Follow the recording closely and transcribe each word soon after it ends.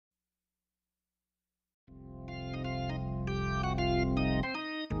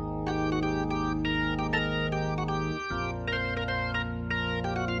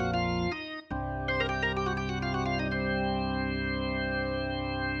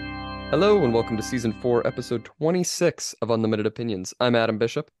Hello and welcome to Season 4, Episode 26 of Unlimited Opinions. I'm Adam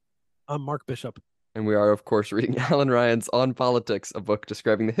Bishop, I'm Mark Bishop. and we are, of course, reading Alan Ryan's On Politics, a book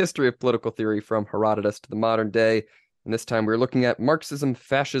describing the history of political theory from Herodotus to the modern day. And this time we're looking at Marxism,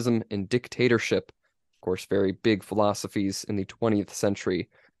 Fascism, and Dictatorship. Of course, very big philosophies in the 20th century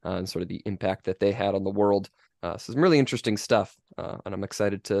and sort of the impact that they had on the world. So some really interesting stuff, and I'm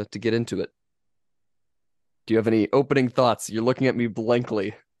excited to get into it. Do you have any opening thoughts? You're looking at me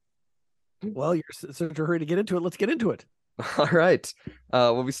blankly. Well, you're in such a hurry to get into it. Let's get into it. All right.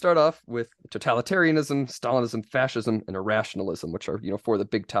 Well, we start off with totalitarianism, Stalinism, fascism, and irrationalism, which are, four of the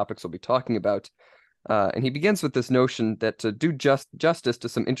big topics we'll be talking about. And he begins with this notion that to do justice to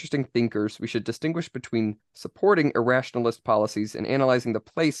some interesting thinkers, we should distinguish between supporting irrationalist policies and analyzing the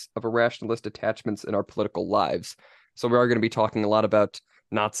place of irrationalist attachments in our political lives. So we are going to be talking a lot about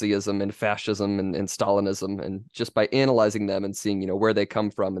Nazism and fascism and Stalinism, and just by analyzing them and seeing, where they come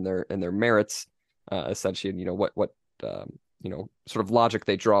from and their merits, essentially, and what sort of logic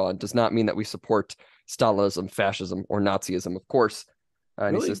they draw on does not mean that we support Stalinism, fascism, or Nazism, of course.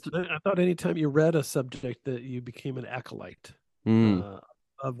 And he Really, says, I thought anytime you read a subject that you became an acolyte mm, uh,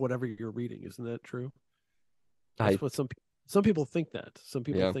 of whatever you're reading. Isn't that true? I, That's what some people think that. Some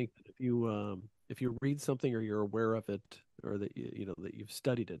people yeah, think that if you read something or you're aware of it or that you know that you've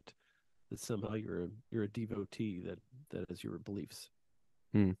studied it, that somehow you're a devotee that is your beliefs.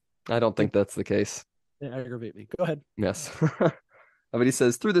 mm, I don't They, think that's the case. they aggravate me. Go ahead. Yes. But he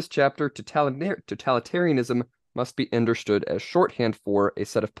says, through this chapter, totalitarianism must be understood as shorthand for a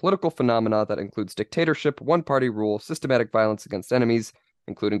set of political phenomena that includes dictatorship, one-party rule, systematic violence against enemies,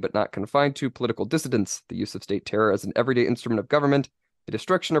 including but not confined to political dissidents, the use of state terror as an everyday instrument of government, the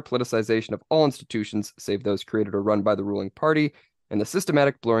destruction or politicization of all institutions save those created or run by the ruling party, and the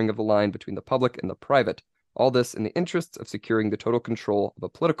systematic blurring of the line between the public and the private. All this in the interests of securing the total control of a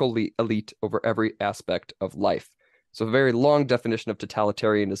political elite over every aspect of life. So a very long definition of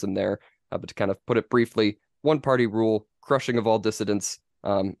totalitarianism there, but to kind of put it briefly, one-party rule, crushing of all dissidents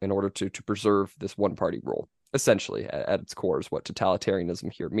in order to preserve this one-party rule. Essentially, at its core is what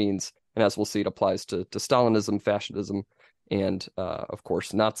totalitarianism here means. And as we'll see, it applies to Stalinism, fascism, and, of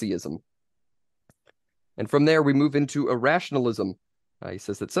course, Nazism. And from there, we move into irrationalism. He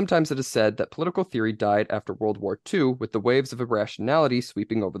says that sometimes it is said that political theory died after World War II with the waves of irrationality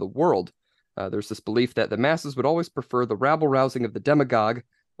sweeping over the world. There's this belief that the masses would always prefer the rabble-rousing of the demagogue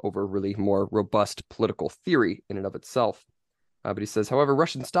over really more robust political theory in and of itself. But he says, however,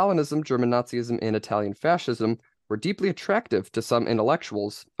 Russian Stalinism, German Nazism, and Italian fascism were deeply attractive to some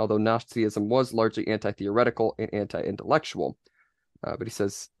intellectuals, although Nazism was largely anti-theoretical and anti-intellectual. But he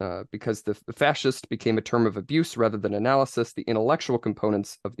says, because the fascist became a term of abuse rather than analysis, the intellectual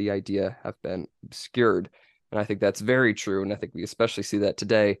components of the idea have been obscured. And I think that's very true. And I think we especially see that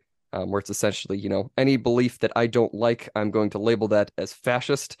today, where it's essentially, any belief that I don't like, I'm going to label that as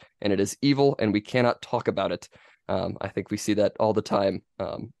fascist and it is evil and we cannot talk about it. I think we see that all the time.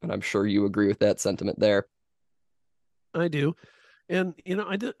 And I'm sure you agree with that sentiment there. I do, and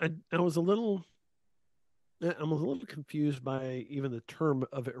I was I'm a little confused by even the term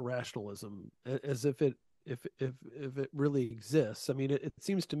of irrationalism, as if it really exists. I mean, it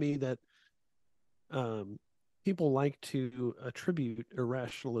seems to me that um, people like to attribute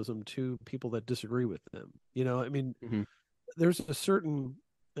irrationalism to people that disagree with them. I mean, Mm-hmm. there's a certain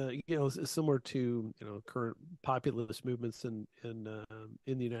similar to current populist movements in the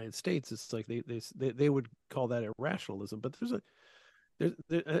United States. It's like they would call that irrationalism, but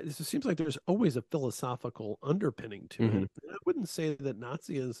it seems like there's always a philosophical underpinning to Mm-hmm. it. I wouldn't say that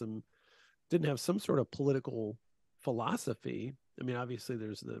Nazism didn't have some sort of political philosophy. I mean, obviously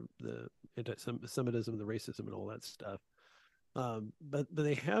there's the anti-Semitism, the racism, and all that stuff. But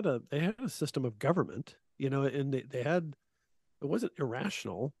they had a system of government, and they had it wasn't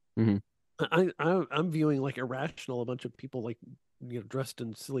irrational. Mm-hmm. I'm viewing like irrational a bunch of people like dressed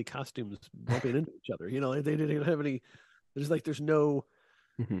in silly costumes bumping into each other. They didn't have any. There's no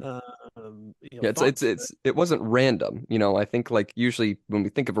Mm-hmm. Yeah, thought to it. it wasn't random. I think like usually when we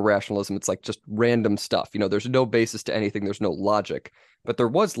think of irrationalism, it's like just random stuff. There's no basis to anything, there's no logic. But there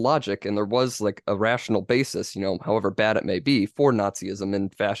was logic and there was like a rational basis, however bad it may be, for Nazism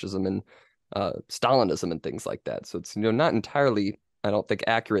and fascism and Stalinism and things like that. So it's not entirely, I don't think,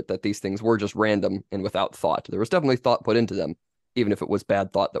 accurate that these things were just random and without thought. There was definitely thought put into them, even if it was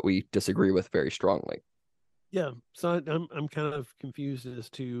bad thought that we disagree with very strongly. Yeah, so I'm kind of confused as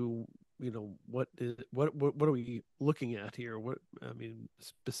to what are we looking at here? What I mean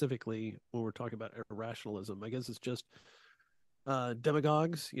specifically when we're talking about irrationalism, I guess it's just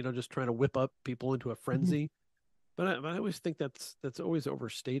demagogues, just trying to whip up people into a Mhm. frenzy. But I always think that's always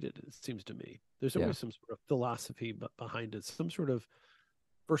overstated. It seems to me there's Yeah. always some sort of philosophy behind it, some sort of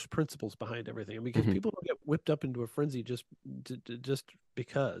first principles behind everything. I mean, because Hmm. people don't get whipped up into a frenzy just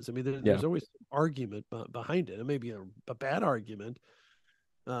because. I mean, Yeah. there's always argument behind it. It may be a bad argument,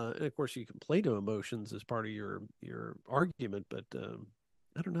 and of course you can play to emotions as part of your argument. But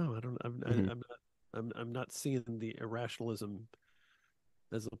I don't know. I don't. Hmm. I'm not. I'm not seeing the irrationalism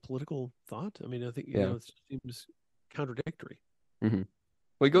as a political thought. I mean, I think Yeah. it seems contradictory. Hmm.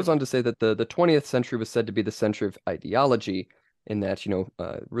 Well, he goes Anyway, on to say that the 20th century was said to be the century of ideology, in that,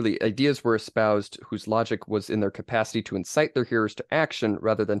 really ideas were espoused whose logic was in their capacity to incite their hearers to action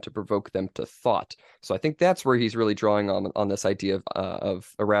rather than to provoke them to thought. So I think that's where he's really drawing on this idea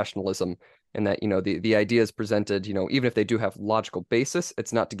of irrationalism, and that, the ideas presented, even if they do have logical basis,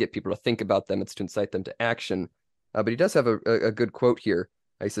 it's not to get people to think about them, it's to incite them to action. But he does have a good quote here.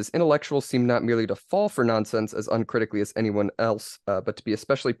 He says, intellectuals seem not merely to fall for nonsense as uncritically as anyone else, but to be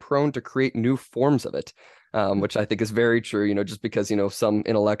especially prone to create new forms of it, which I think is very true. Just because, some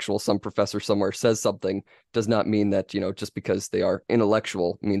intellectual, some professor somewhere says something does not mean that, just because they are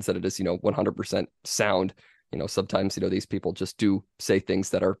intellectual means that it is, 100% sound. Sometimes, these people just do say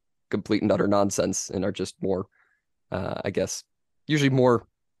things that are complete and utter nonsense and are just more, I guess, usually more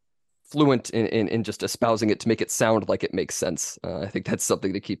fluent in just espousing it to make it sound like it makes sense. I think that's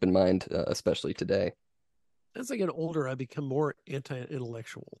something to keep in mind, especially today. as I get older, I become more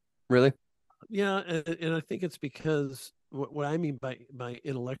anti-intellectual. Really? Yeah, and I think it's because what I mean by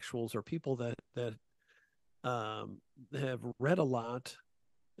intellectuals are people that have read a lot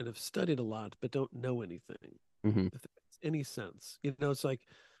and have studied a lot, but don't know anything. Hmm. If that makes any sense, it's like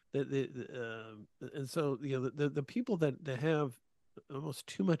and so the people that have almost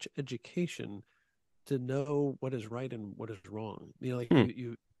too much education to know what is right and what is wrong. Like Hmm.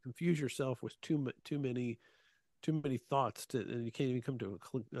 you confuse yourself with too many thoughts and you can't even come to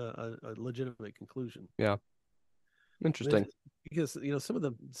a legitimate conclusion. Yeah. Interesting. Because some of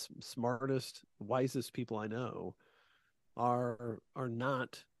the smartest, wisest people I know are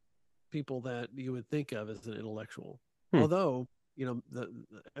not people that you would think of as an intellectual. Hmm. Although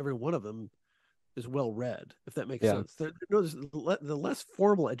every one of them is well read, if that makes Yeah. sense. There's the less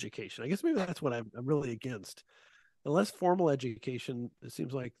formal education. I guess maybe that's what I'm really against. The less formal education, it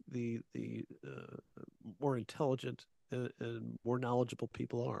seems like the more intelligent and more knowledgeable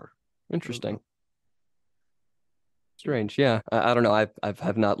people are. I don't Interesting. know. Yeah. Strange. Yeah. I don't know. I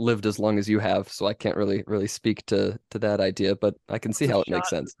have not lived as long as you have, so I can't really speak to that idea, but I can see It's a how it makes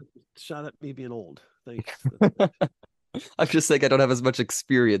shot sense. shot at me being old. Thanks. I'm just saying I don't have as much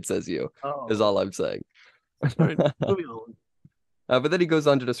experience as you, is Oh, all I'm saying. all right. Moving on. But then he goes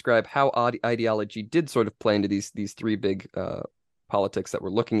on to describe how ideology did sort of play into these three big politics that we're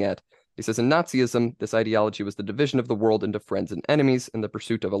looking at. He says, in Nazism, this ideology was the division of the world into friends and enemies in the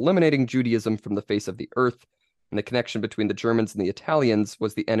pursuit of eliminating Judaism from the face of the earth, and the connection between the Germans and the Italians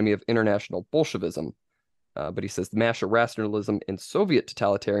was the enemy of international Bolshevism. But he says the mass rationalism in Soviet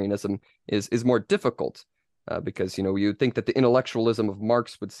totalitarianism is more difficult, because you'd think that the intellectualism of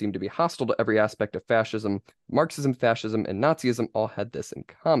Marx would seem to be hostile to every aspect of fascism. Marxism, fascism, and Nazism all had this in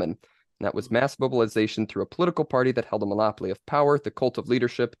common, and that was mass mobilization through a political party that held a monopoly of power, the cult of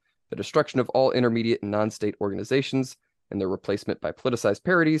leadership, the destruction of all intermediate and non-state organizations, and their replacement by politicized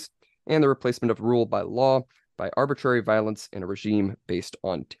parodies, and the replacement of rule by law by arbitrary violence in a regime based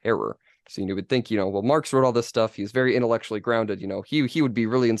on terror. So you would think, well, Marx wrote all this stuff. He's very intellectually grounded. He would be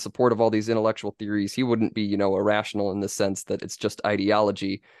really in support of all these intellectual theories. He wouldn't be, irrational in the sense that it's just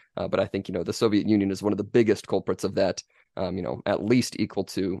ideology. But I think, the Soviet Union is one of the biggest culprits of that, at least equal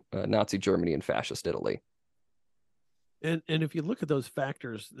to Nazi Germany and fascist Italy. And if you look at those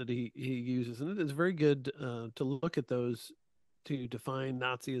factors that he uses, and it is very good to look at those to define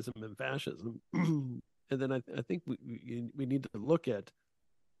Nazism and fascism. And then I think we need to look at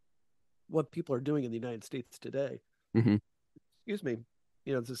what people are doing in the United States today. Hmm. Excuse me.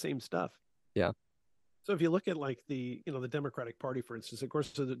 It's the same stuff. Yeah. So if you look at like the Democratic Party, for instance, of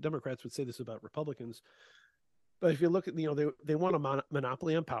course, so the Democrats would say this about Republicans, but if you look at they want a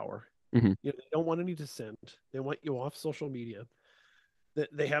monopoly on power. Hmm. They don't want any dissent. They want you off social media.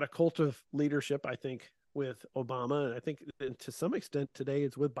 They had a cult of leadership, I think, with Obama, and I think to some extent today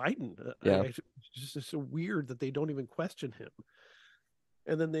it's with Biden. Yeah. It's just so weird that they don't even question him.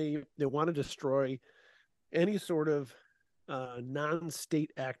 And then they want to destroy any sort of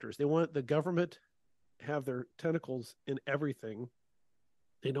non-state actors. They want the government have their tentacles in everything.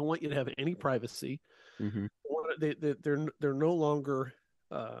 They don't want you to have any privacy. Hmm. They're no longer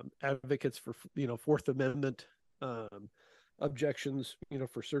advocates for Fourth Amendment objections,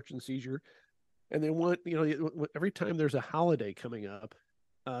 for search and seizure. And they want, every time there's a holiday coming up,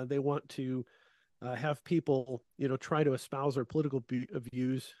 they want to have people, try to espouse their political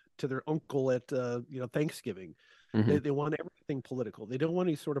views to their uncle at, Thanksgiving. Hmm. They want everything political. They don't want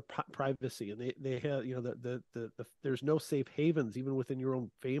any sort of privacy, and they have, there's no safe havens even within your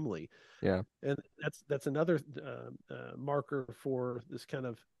own family. Yeah. And that's another marker for this kind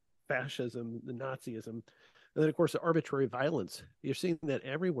of fascism, the Nazism. And then, of course, the arbitrary violence. You're seeing that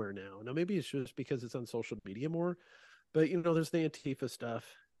everywhere now. Now, maybe it's just because it's on social media more, but there's the Antifa stuff,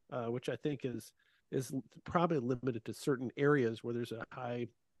 which I think is probably limited to certain areas where there's a high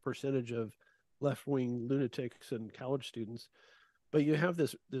percentage of left-wing lunatics and college students. But you have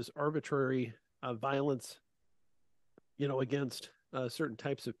this arbitrary violence, against certain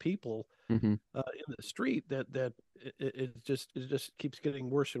types of people Hmm. in the street that it just keeps getting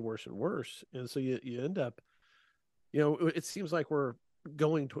worse and worse and worse. And so you end up, it seems like we're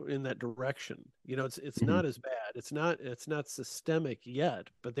going in that direction. It's Hmm. not as bad. It's not systemic yet,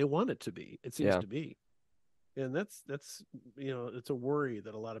 but they want it to be. It seems Yeah. to be, and that's it's a worry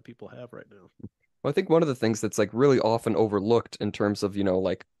that a lot of people have right now. Well, I think one of the things that's like really often overlooked in terms of,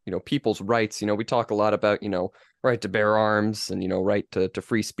 like, people's rights, we talk a lot about, right to bear arms and, right to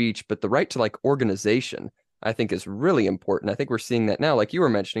free speech, but the right to like organization, I think is really important. I think we're seeing that now, like you were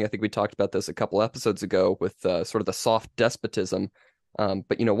mentioning. I think we talked about this a couple episodes ago with sort of the soft despotism.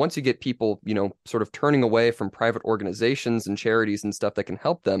 But, once you get people, sort of turning away from private organizations and charities and stuff that can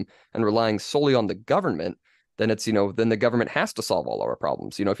help them and relying solely on the government, then it's, then the government has to solve all our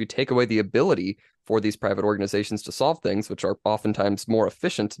problems. If you take away the ability for these private organizations to solve things, which are oftentimes more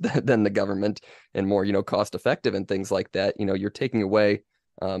efficient than the government and more, cost effective and things like that, you're taking away,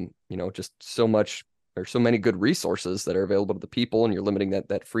 just so much or so many good resources that are available to the people, and you're limiting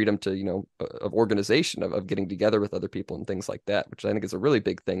that freedom to, of organization, of getting together with other people and things like that, which I think is a really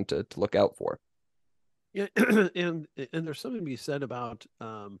big thing to look out for. Yeah, and there's something to be said about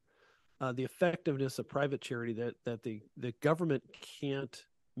the effectiveness of private charity that the government can't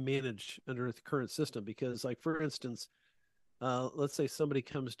manage under the current system. Because, like, for instance, let's say somebody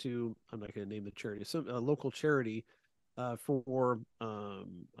comes to, I'm not going to name the charity, some a local charity for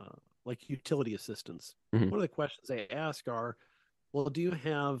like utility assistance. Hmm. One of the questions they ask are, well, do you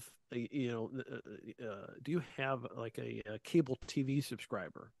have do you have like a cable TV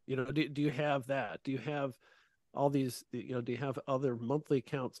subscriber? Do you have that? Do you have all these, do you have other monthly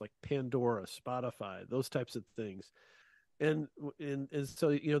accounts like Pandora, Spotify, those types of things? And so,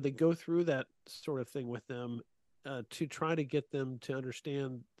 they go through that sort of thing with them to try to get them to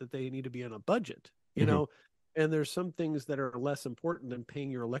understand that they need to be on a budget, Hmm. and there's some things that are less important than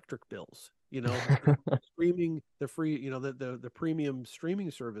paying your electric bills, streaming the free, the premium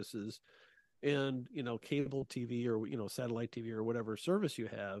streaming services, and cable TV, or satellite TV, or whatever service you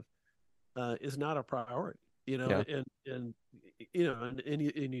have is not a priority. Yeah. And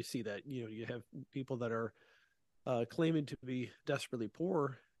you see that, you have people that are claiming to be desperately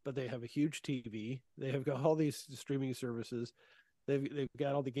poor, but they have a huge TV. They have got all these streaming services. They've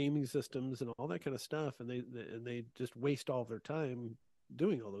got all the gaming systems and all that kind of stuff, and they just waste all of their time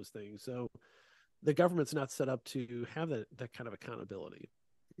doing all those things. So the government's not set up to have that kind of accountability,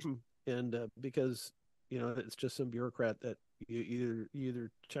 and because it's just some bureaucrat that you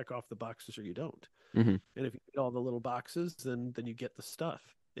either check off the boxes or you don't. Hmm. And if you get all the little boxes, then you get the stuff.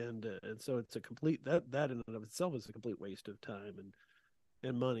 And so it's a complete, that in and of itself is a complete waste of time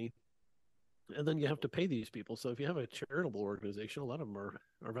and money. And then you have to pay these people. So if you have a charitable organization, a lot of them are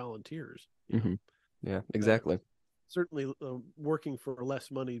volunteers, Hmm. Yeah, that are exactly. certainly working for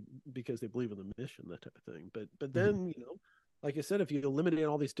less money because they believe in the mission, that type of thing. But Hmm. then, like I said, if you eliminate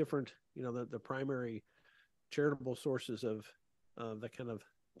all these different, the primary charitable sources of the kind of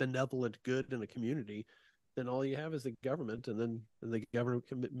benevolent good in a community, then all you have is the government, and then the government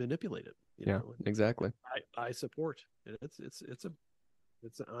can manipulate it. Yeah, exactly. I support, and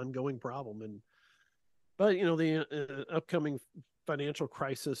it's an ongoing problem. But the upcoming financial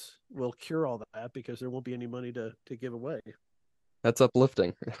crisis will cure all that, because there won't be any money to give away. That's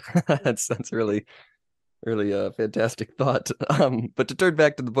uplifting. That's really, really a fantastic thought. But to turn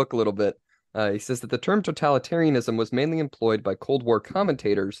back to the book a little bit, he says that the term totalitarianism was mainly employed by Cold War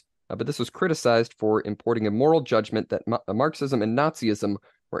commentators, but this was criticized for importing a moral judgment that Marxism and Nazism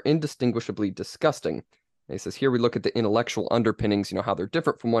were indistinguishably disgusting. And he says here we look at the intellectual underpinnings, how they're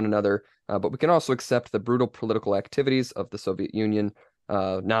different from one another, but we can also accept the brutal political activities of the Soviet Union,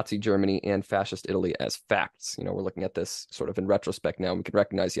 Nazi Germany, and fascist Italy as facts. We're looking at this sort of in retrospect now, and we can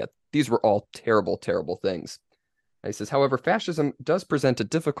recognize, yeah, these were all terrible, terrible things. He says, however, fascism does present a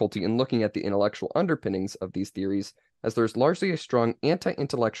difficulty in looking at the intellectual underpinnings of these theories, as there's largely a strong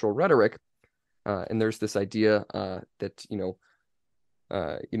anti-intellectual rhetoric And there's this idea that,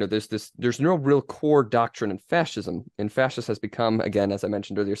 there's no real core doctrine in fascism. And fascist has become, again, as I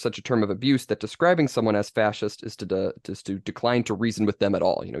mentioned earlier, such a term of abuse that describing someone as fascist is to decline to reason with them at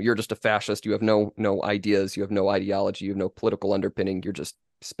all. You're just a fascist. You have no ideas. You have no ideology. You have no political underpinning. You're just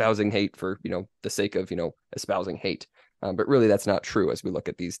espousing hate for, the sake of, espousing hate. But really, that's not true as we look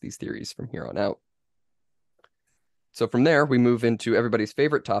at these theories from here on out. So from there, we move into everybody's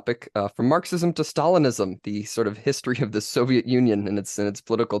favorite topic, from Marxism to Stalinism, the sort of history of the Soviet Union and its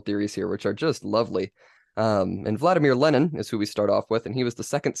political theories here, which are just lovely. And Vladimir Lenin is who we start off with, and he was the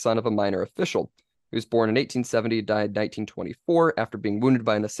second son of a minor official. He was born in 1870, died in 1924 after being wounded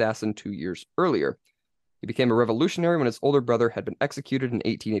by an assassin 2 years earlier. He became a revolutionary when his older brother had been executed in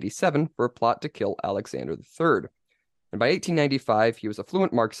 1887 for a plot to kill Alexander III. And by 1895, he was a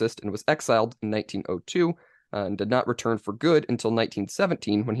fluent Marxist and was exiled in 1902, and did not return for good until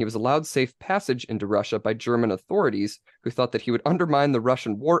 1917, when he was allowed safe passage into Russia by German authorities, who thought that he would undermine the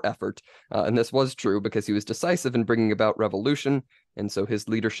Russian war effort. And this was true because he was decisive in bringing about revolution, and so his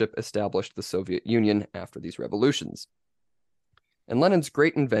leadership established the Soviet Union after these revolutions. And Lenin's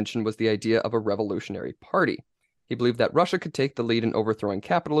great invention was the idea of a revolutionary party. He believed that Russia could take the lead in overthrowing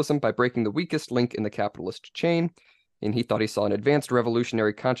capitalism by breaking the weakest link in the capitalist chain, and he thought he saw an advanced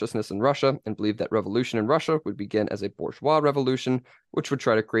revolutionary consciousness in Russia and believed that revolution in Russia would begin as a bourgeois revolution, which would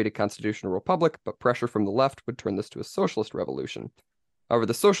try to create a constitutional republic, but pressure from the left would turn this to a socialist revolution. However,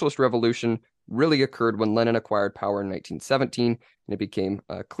 the socialist revolution really occurred when Lenin acquired power in 1917, and it became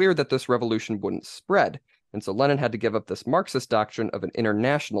clear that this revolution wouldn't spread. And so Lenin had to give up this Marxist doctrine of an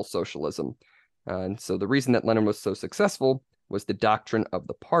international socialism. And so the reason that Lenin was so successful was the doctrine of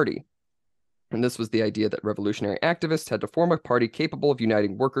the party. And this was the idea that revolutionary activists had to form a party capable of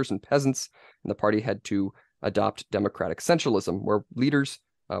uniting workers and peasants, and the party had to adopt democratic centralism, where leaders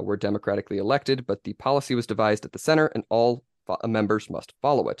were democratically elected, but the policy was devised at the center, and all members must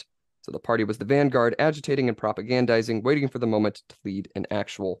follow it. So the party was the vanguard, agitating and propagandizing, waiting for the moment to lead an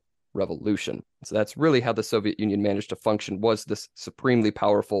actual revolution. So that's really how the Soviet Union managed to function, was this supremely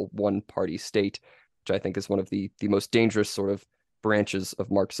powerful one-party state, which I think is one of the most dangerous sort of branches of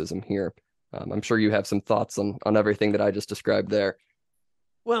Marxism here. I'm sure you have some thoughts on everything that I just described there.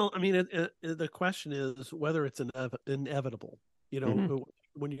 Well, I mean, the question is whether it's inevitable.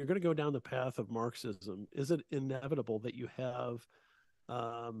 When you're going to go down the path of Marxism, is it inevitable that you have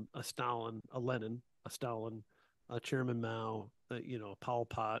a Stalin, a Lenin, a Stalin, a Chairman Mao, a Pol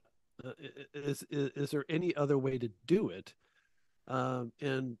Pot? Is there any other way to do it?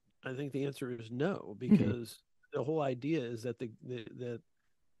 And I think the answer is no, because the whole idea is that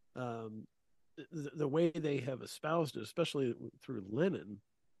the way they have espoused it, especially through Lenin,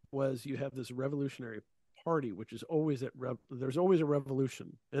 was you have this revolutionary party, which is always there's always a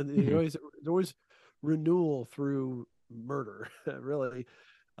revolution, and there's always renewal through murder, really,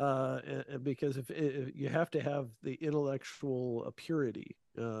 and because if you have to have the intellectual purity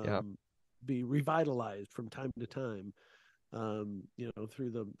be revitalized from time to time,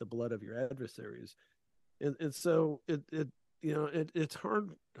 through the blood of your adversaries, and so it's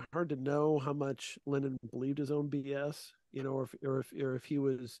hard to know how much Lenin believed his own BS, or if he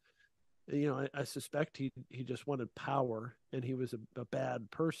was, I suspect he just wanted power, and he was a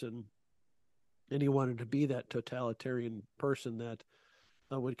bad person, and he wanted to be that totalitarian person that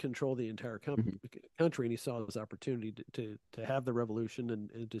would control the entire country, and he saw his opportunity to have the revolution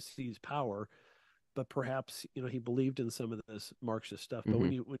and to seize power. But perhaps he believed in some of this Marxist stuff.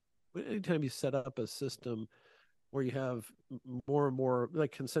 But anytime you set up a system where you have more and more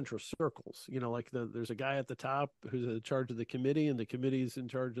like concentric circles, like there's a guy at the top who's in charge of the committee, and the committee's in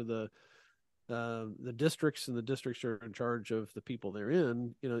charge of the districts, and the districts are in charge of the people they're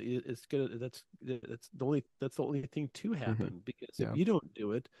in. It's good. That's the only thing to happen, because if you don't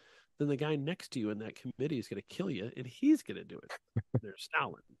do it, then the guy next to you in that committee is going to kill you, and he's going to do it. There's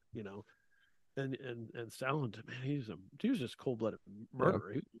Stalin, and Stalin, man, he was just cold-blooded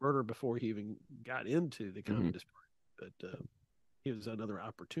murderer. He was murdered before he even got into the Communist Party, but he was another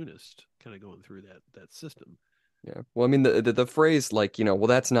opportunist, kind of going through that system. Yeah. Well, I mean, the phrase like, well,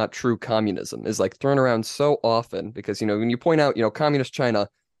 that's not true communism is like thrown around so often because, when you point out, communist China,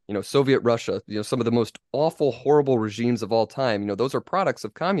 Soviet Russia, some of the most awful, horrible regimes of all time, those are products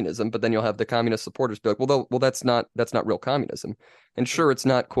of communism, but then you'll have the communist supporters be like, well, that's not real communism. And sure, it's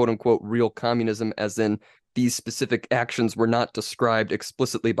not quote unquote real communism as in these specific actions were not described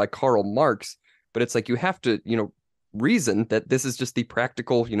explicitly by Karl Marx, but it's like you have to, reason that this is just the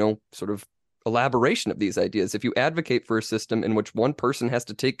practical, sort of elaboration of these ideas. If you advocate for a system in which one person has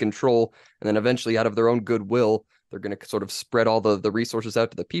to take control and then eventually out of their own goodwill, they're going to sort of spread all the resources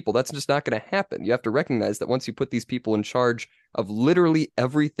out to the people. That's just not going to happen. You have to recognize that once you put these people in charge of literally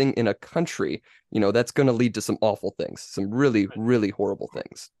everything in a country, that's going to lead to some awful things, some really, really horrible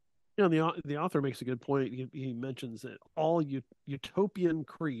things. The author makes a good point. He mentions that all utopian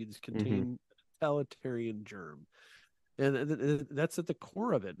creeds contain totalitarian germ, and that's at the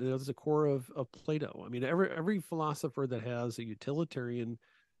core of it. That's the core of Plato. I mean, every philosopher that has a utilitarian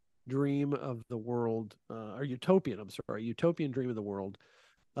dream of the world, or utopian dream of the world,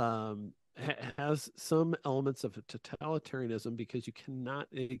 has some elements of totalitarianism, because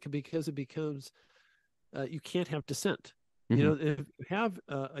because it becomes you can't have dissent. If you have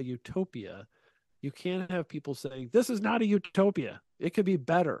a utopia, you can't have people saying this is not a utopia. It could be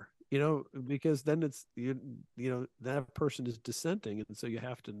better, because then it's that person is dissenting, and so you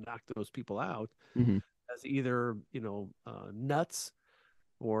have to knock those people out as either nuts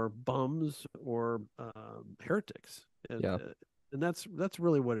or bums or heretics, and that's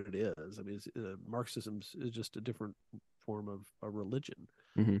really what it is. I mean, Marxism is just a different form of a religion.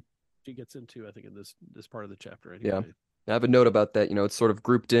 She gets into, I think, in this part of the chapter anyway. Yeah. I have a note about that. It's sort of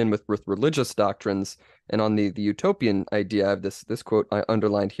grouped in with religious doctrines. And on the utopian idea, I have this quote I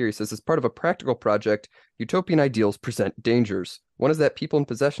underlined here. He says, as part of a practical project, utopian ideals present dangers. One is that people in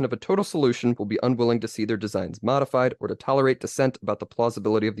possession of a total solution will be unwilling to see their designs modified or to tolerate dissent about the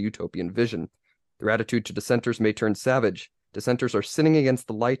plausibility of the utopian vision. Their attitude to dissenters may turn savage. Dissenters are sinning against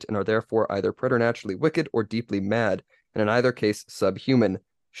the light and are therefore either preternaturally wicked or deeply mad, and in either case subhuman.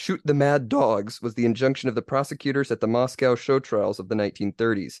 Shoot the mad dogs was the injunction of the prosecutors at the Moscow show trials of the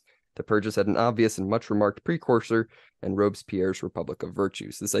 1930s. The purges had an obvious and much remarked precursor in Robespierre's Republic of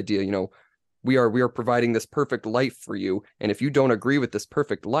Virtues. This idea, we are providing this perfect life for you, and if you don't agree with this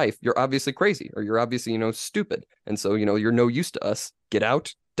perfect life, you're obviously crazy, or you're obviously, stupid, and so, you're no use to us. Get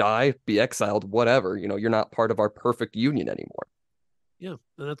out, die, be exiled, whatever. You're not part of our perfect union anymore. Yeah,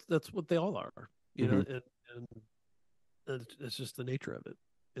 and that's what they all are. And it's just the nature of it.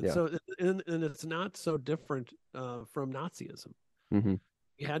 And so, and it's not so different from Nazism.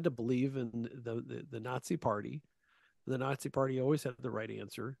 You had to believe in the Nazi Party. The Nazi Party always had the right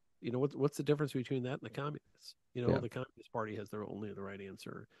answer. What's the difference between that and the communists? The Communist Party has only the right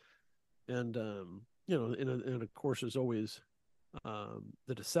answer, and and of course there's always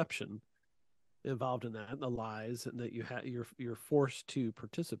the deception involved in that, and the lies, and that you're forced to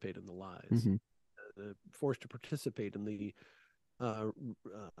participate in the lies, forced to participate in the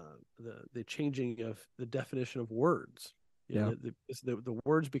changing of the definition of words. The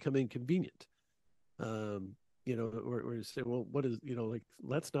words become inconvenient. Where you say, well, what is,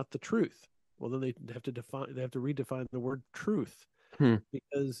 that's not the truth. Well, then they have to redefine the word truth,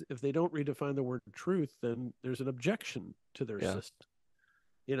 because if they don't redefine the word truth, then there's an objection to their system.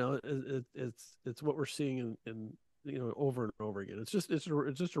 It's what we're seeing in over and over again. It's just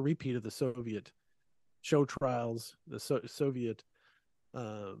a repeat of the Soviet show trials, the Soviet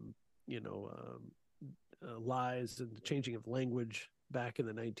lies and the changing of language back in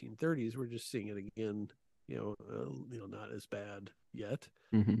the 1930s. We're just seeing it again, not as bad yet.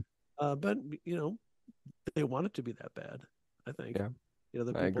 But they want it to be that bad, I think. The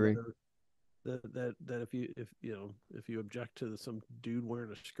people I agree. that if you object to some dude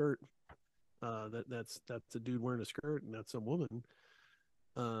wearing a skirt, that's a dude wearing a skirt, and that's a woman,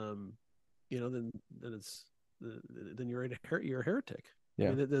 then you're a heretic.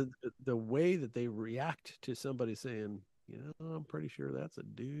 I mean, the way that they react to somebody saying, I'm pretty sure that's a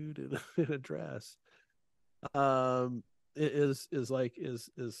dude in a dress, well,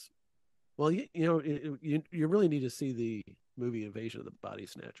 you really need to see the movie Invasion of the Body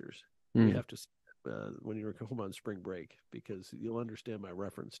Snatchers. You have to see it, when you're home on spring break, because you'll understand my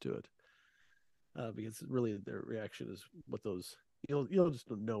reference to it. Because really their reaction is what those you'll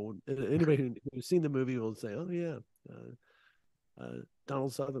just know. Anybody who's seen the movie will say, "Oh yeah,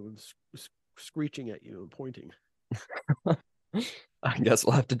 Donald Sutherland's screeching at you and pointing." I guess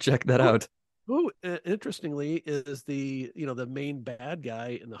we'll have to check that out. Who, interestingly, is the main bad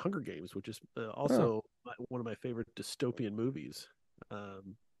guy in the Hunger Games, which is also one of my favorite dystopian movies,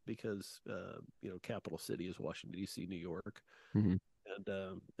 because capital city is Washington D.C., New York, and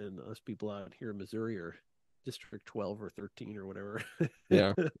us people out here in Missouri are District 12 or 13 or whatever.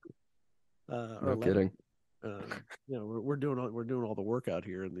 Yeah, no 11. Kidding. We're doing all the work out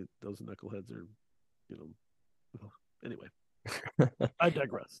here, and those knuckleheads are, anyway. I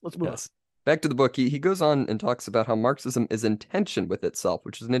digress. Let's move on. Back to the book. He goes on and talks about how Marxism is in tension with itself,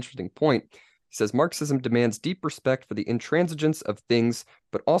 which is an interesting point. He says Marxism demands deep respect for the intransigence of things,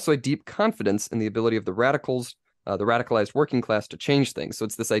 but also a deep confidence in the ability of the radicals the radicalized working class to change things. So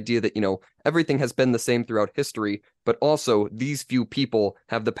it's this idea that, everything has been the same throughout history, but also these few people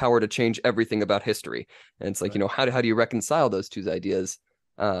have the power to change everything about history. And it's like, Right. how do you reconcile those two ideas?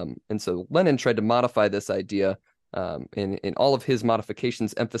 And so Lenin tried to modify this idea. In all of his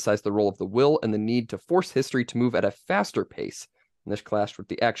modifications, emphasized the role of the will and the need to force history to move at a faster pace. And this clashed with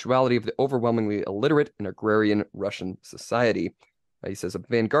the actuality of the overwhelmingly illiterate and agrarian Russian society. He says a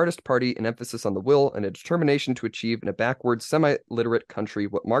vanguardist party, an emphasis on the will, and a determination to achieve in a backward, semi-literate country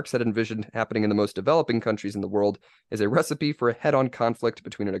what Marx had envisioned happening in the most developing countries in the world is a recipe for a head-on conflict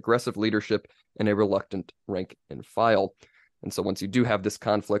between an aggressive leadership and a reluctant rank and file. And so once you do have this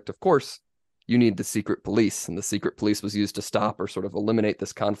conflict, of course, you need the secret police, and the secret police was used to stop or sort of eliminate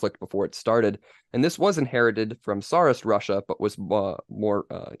this conflict before it started. And this was inherited from Tsarist Russia, but was more,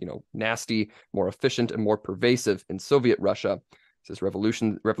 nasty, more efficient, and more pervasive in Soviet Russia. It says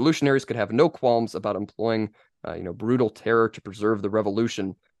revolutionaries could have no qualms about employing, brutal terror to preserve the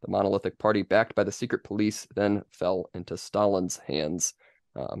revolution. The monolithic party, backed by the secret police, then fell into Stalin's hands.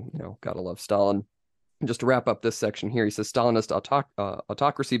 Gotta love Stalin. And just to wrap up this section here, he says Stalinist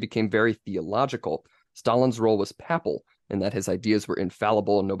autocracy became very theological. Stalin's role was papal in that his ideas were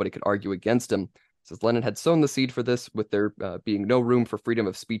infallible and nobody could argue against him. He says Lenin had sown the seed for this, with there being no room for freedom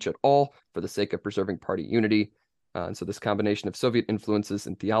of speech at all for the sake of preserving party unity. And so this combination of Soviet influences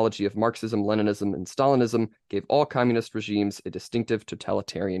and theology of Marxism, Leninism, and Stalinism gave all communist regimes a distinctive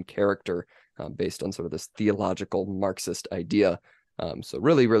totalitarian character based on sort of this theological Marxist idea. So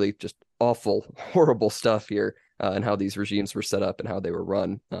really, really just awful, horrible stuff here, and how these regimes were set up and how they were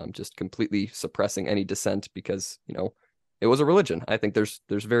run, just completely suppressing any dissent because, it was a religion. I think there's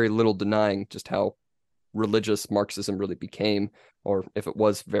very little denying just how religious Marxism really became, or if it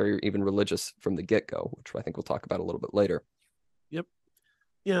was very even religious from the get-go, which I think we'll talk about a little bit later. Yep.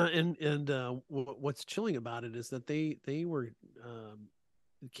 Yeah, and what's chilling about it is that they were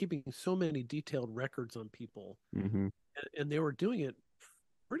keeping so many detailed records on people, Mm-hmm. and they were doing it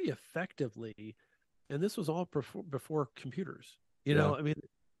pretty effectively. And this was all before computers. Yeah. I mean,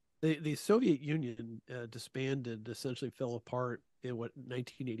 the Soviet Union disbanded, essentially fell apart in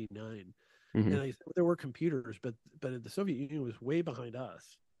 1989. Mm-hmm. And there were computers, but the Soviet Union was way behind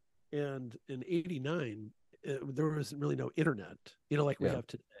us. And in '89, there was really no internet, like we Yeah. have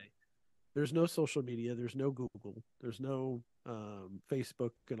today. There's no social media, there's no Google, there's no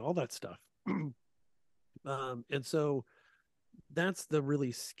Facebook and all that stuff. And so that's the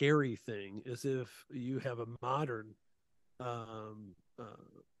really scary thing, is if you have a modern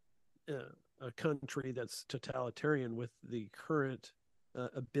a country that's totalitarian with the current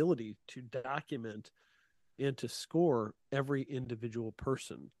ability to document and to score every individual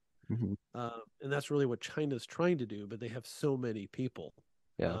person. Mm-hmm. And that's really what China's trying to do, but they have so many people.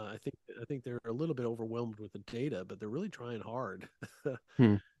 Yeah. I think they're a little bit overwhelmed with the data, but they're really trying hard.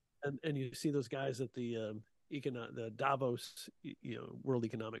 Hmm. And you see those guys at the Davos, World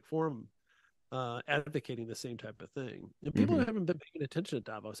Economic Forum, advocating the same type of thing. And people Mm-hmm. haven't been paying attention to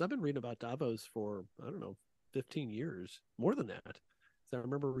Davos. I've been reading about Davos for, I don't know, 15 years, more than that. So I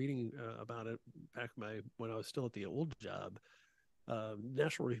remember reading about it back when I was still at the old job.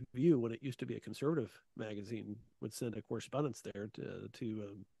 National Review, when it used to be a conservative magazine, would send a correspondence there to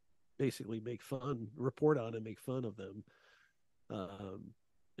basically report on and make fun of them.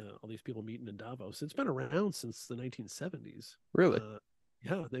 All these people meeting in Davos. It's been around since the 1970s. Really?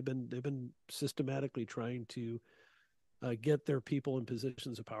 Yeah, they've been systematically trying to get their people in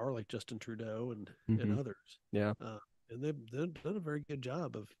positions of power, like Justin Trudeau and Mm-hmm. others. Yeah. And they've done a very good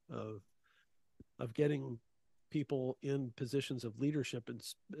job of getting people in positions of leadership, and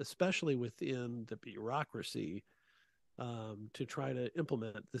especially within the bureaucracy, to try to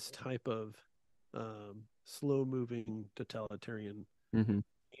implement this type of slow-moving totalitarian Mm-hmm.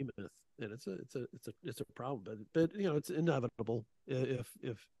 behemoth. And it's a problem, but it's inevitable.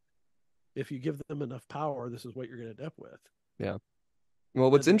 If you give them enough power, this is what you're going to end up with. Yeah. Well,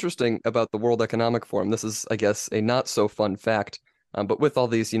 what's And interesting about the World Economic Forum, this is, I guess, a not so fun fact, but with all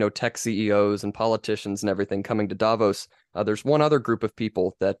these, tech CEOs and politicians and everything coming to Davos, there's one other group of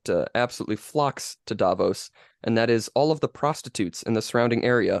people that absolutely flocks to Davos, and that is all of the prostitutes in the surrounding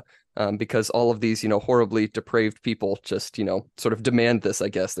area, because all of these, horribly depraved people just, sort of demand this, I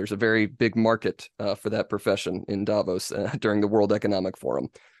guess. There's a very big market for that profession in Davos during the World Economic Forum.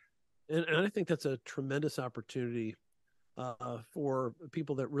 and I think that's a tremendous opportunity for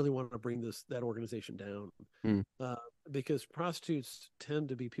people that really want to bring that organization down, Mm. because prostitutes tend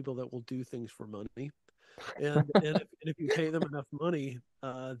to be people that will do things for money, and if you pay them enough money,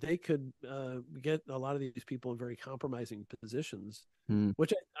 they could get a lot of these people in very compromising positions, Mm.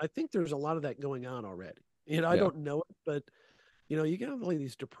 which I think there's a lot of that going on already. I Yeah. don't know it, but you get all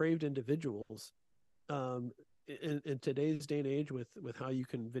these depraved individuals um, in today's day and age with how you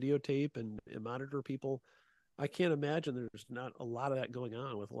can videotape and monitor people. I can't imagine there's not a lot of that going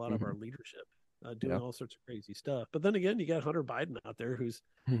on with a lot of Hmm. our leadership doing Yeah. all sorts of crazy stuff. But then again, you got Hunter Biden out there who's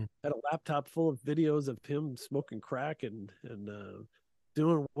Hmm. had a laptop full of videos of him smoking crack and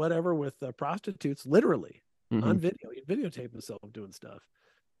doing whatever with prostitutes, literally Hmm. on video. He videotaped himself doing stuff,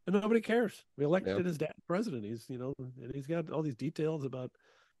 and nobody cares. We Yeah. elected his dad president. And he's got all these details about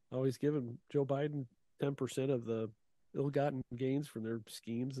how he's giving Joe Biden 10% of the ill-gotten gains from their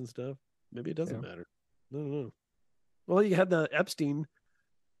schemes and stuff. Maybe it doesn't Yeah. matter. I don't know. Well, you had the Epstein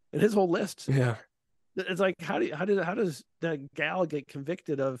and his whole list. Yeah. It's like how does that gal get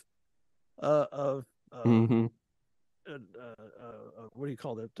convicted of Hmm. what do you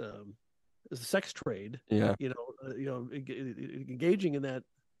call it? Sex trade. Yeah. Engaging in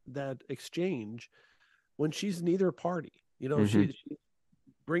that exchange when she's neither party. Hmm. She's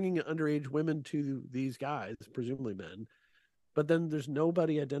bringing underage women to these guys, presumably men, but then there's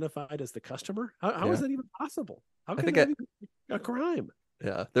nobody identified as the customer. How is Yeah. that even possible? How I can think that be a crime?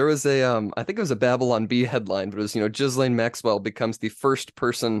 yeah, there was a I think it was a Babylon Bee headline, but it was, Ghislaine Maxwell becomes the first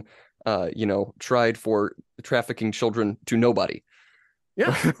person tried for trafficking children to nobody.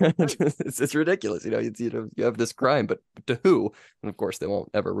 Yeah, right. It's ridiculous. You have this crime, but to who? And of course they won't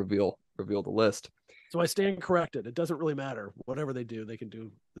ever reveal the list. So I stand corrected. It doesn't really matter. Whatever they do, they can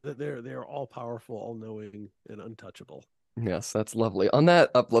do. They're all powerful, all knowing, and untouchable. Yes, that's lovely. On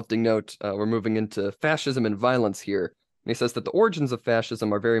that uplifting note, we're moving into fascism and violence here. And he says that the origins of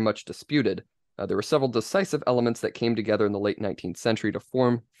fascism are very much disputed. There were several decisive elements that came together in the late 19th century to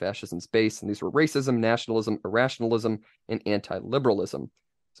form fascism's base, and these were racism, nationalism, irrationalism, and anti-liberalism.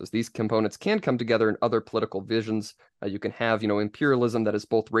 So as these components can come together in other political visions, you can have, imperialism that is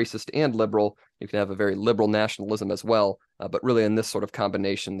both racist and liberal. You can have a very liberal nationalism as well. But really, in this sort of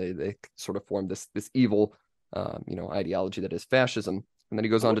combination, they sort of form this evil ideology that is fascism. And then he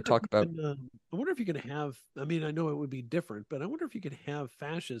goes I on to wonder if talk you about, can. I wonder if you can have. I mean, I know it would be different, but I wonder if you could have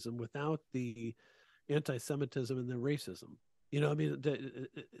fascism without the anti-Semitism and the racism. I mean,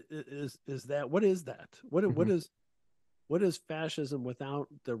 is that what is that? mhm, what is fascism without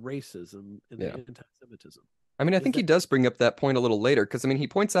the racism and the yeah. anti-Semitism? I mean, I Is think he that does bring up that point a little later because I mean, he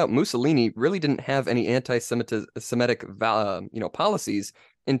points out Mussolini really didn't have any anti-Semitic, policies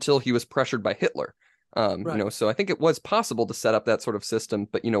until he was pressured by Hitler. right? So I think it was possible to set up that sort of system,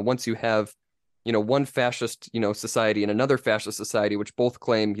 but once you have, one fascist, society and another fascist society, which both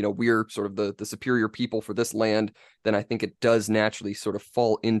claim, we're sort of the superior people for this land, then I think it does naturally sort of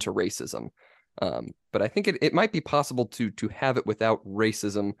fall into racism. But I think it might be possible to have it without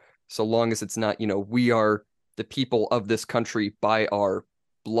racism, so long as it's not, we are the people of this country by our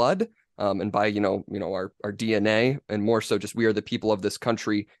blood, and by our DNA, and more so just we are the people of this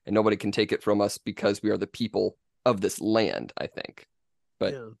country and nobody can take it from us because we are the people of this land, I think.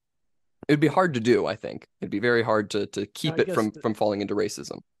 But Yeah. it'd be hard to do, I think. It'd be very hard to Yeah, keep I it guess from falling into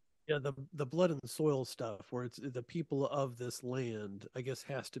racism. yeah, the blood and soil stuff, where it's the people of this land, I guess,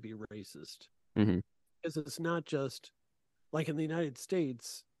 has to be racist Hmm. because it's not just like in the United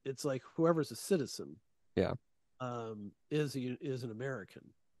States. It's like whoever's a citizen Yeah. is an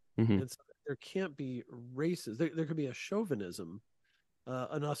American, Hmm. and so there can't be races. There could be a chauvinism,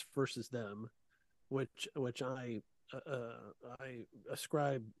 an us versus them, which I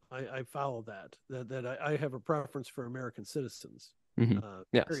ascribe. I follow that I have a preference for American citizens. Hmm.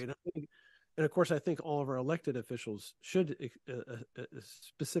 Yes. Period. And of course, I think all of our elected officials should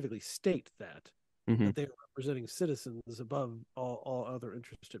specifically state Hmm. that they are representing citizens above all other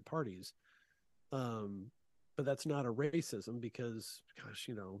interested parties. But that's not a racism because, gosh,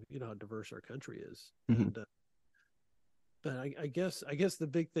 you know how diverse our country is, Hmm. and but I guess the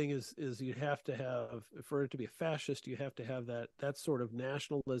big thing is you have to have, for it to be a fascist, you have to have that sort of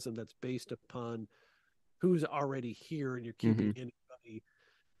nationalism that's based upon who's already here, and you're Hmm. keeping anybody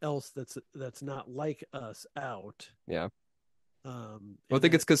else that's not like us out. Yeah. Well, I And think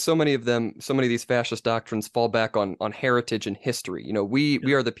that it's because so many of these fascist doctrines fall back on heritage and history. We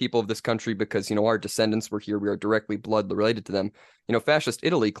yeah, are the people of this country because our descendants were here. We are directly blood related to them. Fascist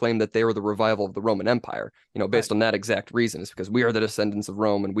Italy claimed that they were the revival of the Roman Empire. Based right. on that exact reason, it's because we are the descendants of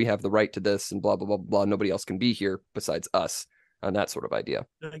Rome and we have the right to this and blah blah blah blah. Nobody else can be here besides us, and that sort of idea.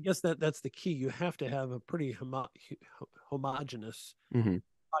 And I guess that's the key. You have to have a pretty homogenous Hmm.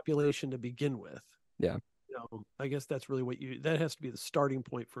 population to begin with. Yeah. I guess that's really that has to be the starting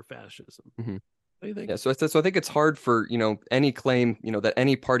point for fascism. Hmm. What do you think? Yeah, so I think it's hard for, any claim, that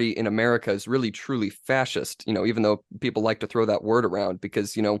any party in America is really truly fascist, even though people like to throw that word around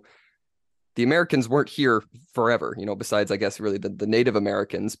because, the Americans weren't here forever, besides, I guess, really the Native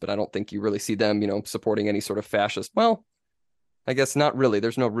Americans, but I don't think you really see them, supporting any sort of fascist. Well, I guess not really.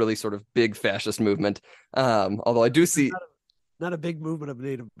 There's no really sort of big fascist movement. Although I do see. Not a big movement of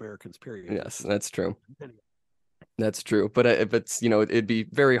Native Americans, period. Yes, that's true. That's true. But if it's, it'd be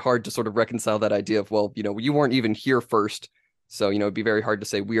very hard to sort of reconcile that idea of, well, you weren't even here first. So, it'd be very hard to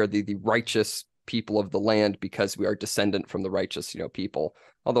say we are the righteous people of the land because we are descendant from the righteous, people.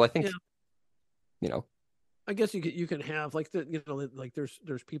 Although I think, I guess you can have like like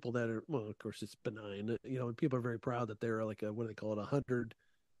there's people that are, well, of course it's benign, and people are very proud that they're like what do they call it,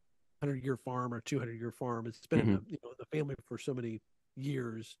 100-year farm or 200-year farm. It's been in the family for so many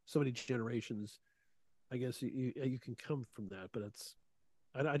years, so many generations. I guess you can come from that, but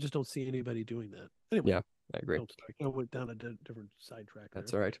I just don't see anybody doing that. Anyway, yeah, I agree. I went down a different sidetrack.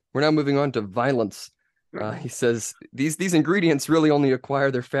 That's all right. We're now moving on to violence. He says these ingredients really only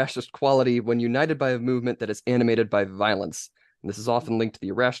acquire their fascist quality when united by a movement that is animated by violence. And this is often linked to the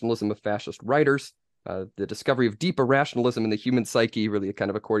irrationalism of fascist writers. The discovery of deep irrationalism in the human psyche, really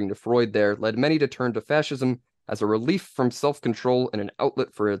kind of according to Freud there, led many to turn to fascism as a relief from self-control and an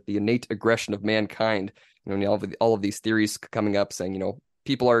outlet for the innate aggression of mankind. All of these theories coming up saying,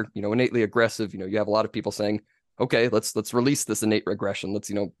 people are, innately aggressive. You have a lot of people saying, okay, let's release this innate aggression.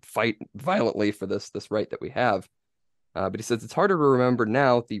 Let's, fight violently for this right that we have. But he says it's harder to remember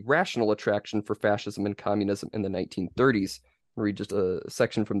now the rational attraction for fascism and communism in the 1930s. I'll read just a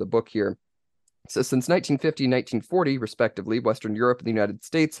section from the book here. It says, since 1950 and 1940, respectively, Western Europe and the United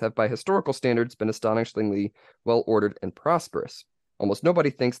States have, by historical standards, been astonishingly well-ordered and prosperous. Almost nobody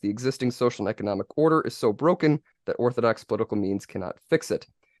thinks the existing social and economic order is so broken that orthodox political means cannot fix it.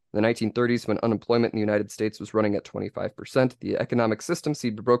 In the 1930s, when unemployment in the United States was running at 25%, the economic system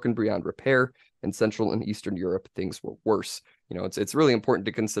seemed broken beyond repair. In Central and Eastern Europe, things were worse. It's really important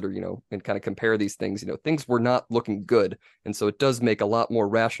to consider, and kind of compare these things. Things were not looking good. And so it does make a lot more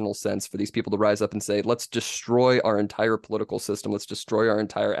rational sense for these people to rise up and say, let's destroy our entire political system. Let's destroy our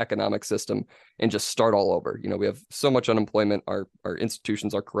entire economic system and just start all over. We have so much unemployment. Our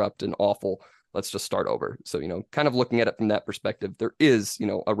institutions are corrupt and awful. Let's just start over. So, kind of looking at it from that perspective, there is,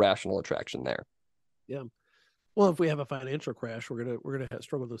 a rational attraction there. Yeah. Well, if we have a financial crash, we're gonna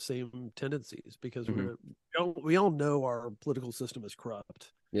struggle with the same tendencies because we all know our political system is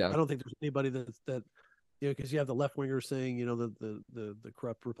corrupt. Yeah. I don't think there's anybody that because you have the left wingers saying the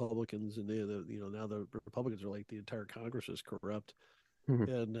corrupt Republicans, and now the Republicans are like the entire Congress is corrupt,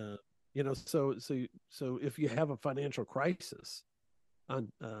 and so if you have a financial crisis on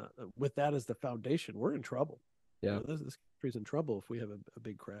with that as the foundation, we're in trouble. Yeah, this country's in trouble if we have a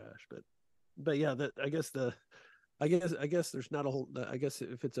big crash. But yeah, I guess there's not a whole. I guess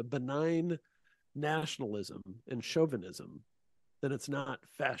if it's a benign nationalism and chauvinism, then it's not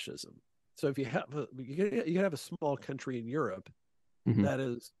fascism. So if you can have a small country in Europe that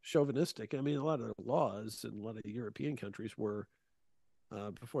is chauvinistic. I mean, a lot of the laws in a lot of the European countries were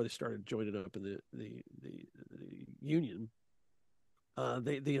before they started joining up in the union.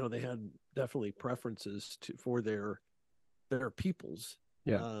 They had definitely preferences for their peoples.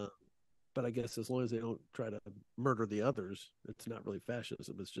 Yeah. But I guess as long as they don't try to murder the others, it's not really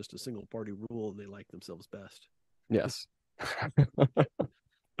fascism. It's just a single party rule, and they like themselves best. Yes. Right,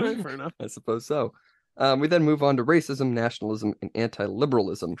 fair enough. I suppose so. We then move on to racism, nationalism, and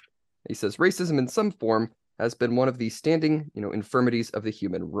anti-liberalism. He says racism in some form has been one of the standing, infirmities of the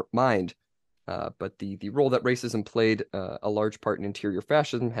human mind. But the role that racism played a large part in interior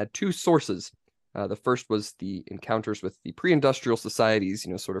fascism had two sources. The first was the encounters with the pre-industrial societies,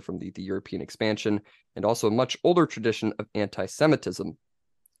 sort of from the European expansion, and also a much older tradition of anti-Semitism.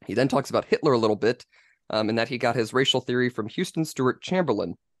 He then talks about Hitler a little bit, in that he got his racial theory from Houston Stewart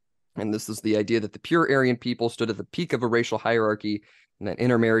Chamberlain. And this is the idea that the pure Aryan people stood at the peak of a racial hierarchy, and that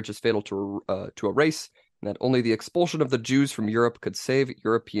intermarriage is fatal to a race, and that only the expulsion of the Jews from Europe could save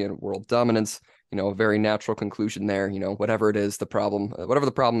European world dominance. A very natural conclusion there. Whatever it is, whatever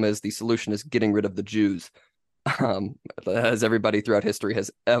the problem is, the solution is getting rid of the Jews, as everybody throughout history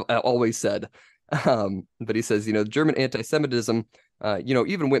has always said. But he says, German anti-Semitism,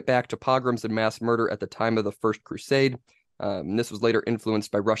 even went back to pogroms and mass murder at the time of the First Crusade. And this was later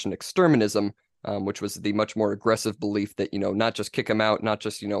influenced by Russian exterminism, which was the much more aggressive belief that, not just kick them out, not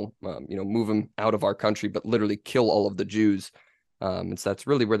just, move them out of our country, but literally kill all of the Jews. And so that's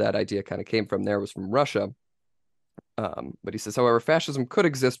really where that idea kind of came from. There was from Russia. But he says, however, fascism could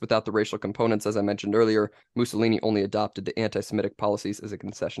exist without the racial components. As I mentioned earlier, Mussolini only adopted the anti-Semitic policies as a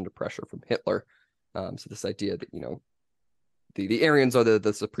concession to pressure from Hitler. So this idea that, the Aryans are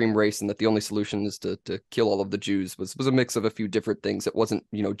the supreme race, and that the only solution is to kill all of the Jews was a mix of a few different things. It wasn't,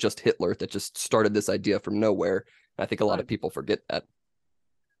 just Hitler that just started this idea from nowhere. And I think a lot of Right. people forget that.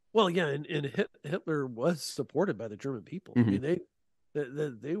 Well, yeah, and Hitler was supported by the German people. I Mm-hmm. mean,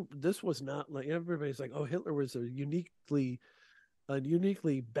 they this was not like everybody's like, oh, Hitler was a uniquely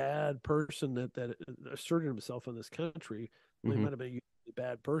bad person that asserted himself in this country. Well, he Mm-hmm. might have been a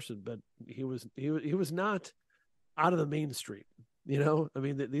bad person, but he was not out of the mainstream. I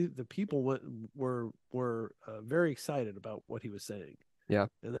mean, the people were very excited about what he was saying, Yeah.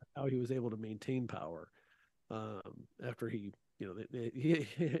 and how he was able to maintain power after he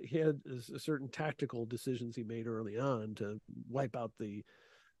had certain tactical decisions he made early on to wipe out the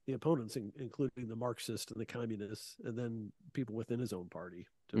opponents, including the Marxists and the communists, and then people within his own party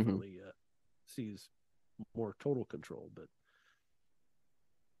to Mm-hmm. really seize more total control. But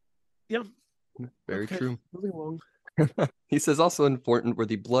yeah, Very okay, true. moving along. He says also important were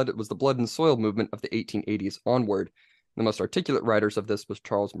the blood and soil movement of the 1880s onward. The most articulate writers of this was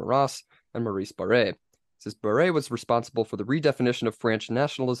Charles Maurras and Maurice Barré. He says Barré was responsible for the redefinition of French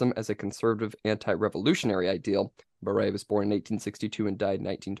nationalism as a conservative anti-revolutionary ideal. Barré was born in 1862 and died in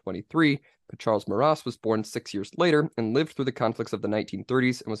 1923, but Charles Maurras was born 6 years later and lived through the conflicts of the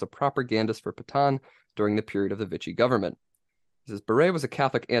 1930s and was a propagandist for Pétain during the period of the Vichy government. He says Barré was a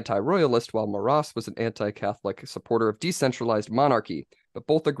Catholic anti-royalist, while Maurras was an anti-Catholic supporter of decentralized monarchy, but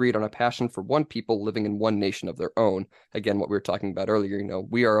both agreed on a passion for one people living in one nation of their own. Again, what we were talking about earlier,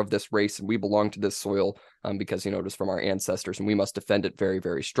 we are of this race and we belong to this soil because, it is from our ancestors, and we must defend it very,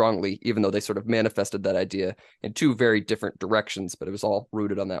 very strongly, even though they sort of manifested that idea in two very different directions, but it was all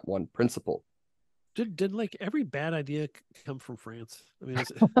rooted on that one principle. Did like every bad idea come from France? I mean,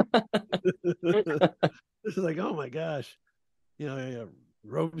 it's like, oh my gosh,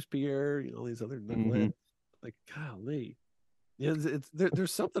 Robespierre, all these other Mm-hmm. knuckleheads. Like, golly,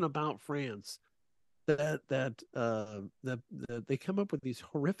 there's something about France that they come up with these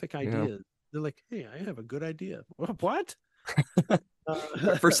horrific Yeah. ideas. They're like, hey, I have a good idea. What?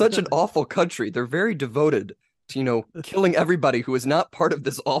 For such an awful country, they're very devoted to, killing everybody who is not part of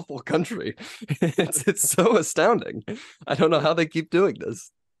this awful country. It's so astounding. I don't know how they keep doing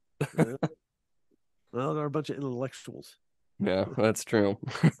this. Well, they're a bunch of intellectuals. Yeah, that's true.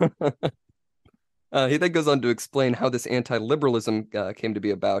 He then goes on to explain how this anti-liberalism came to be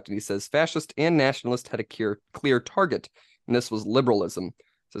about, and he says fascist and nationalist had a clear target, and this was liberalism.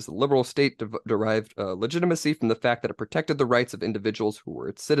 He says the liberal state derived legitimacy from the fact that it protected the rights of individuals who were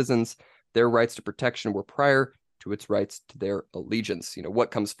its citizens. Their rights to protection were prior to its rights to their allegiance. What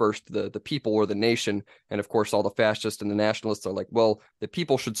comes first, the people or the nation? And of course, all the fascists and the nationalists are like, well, the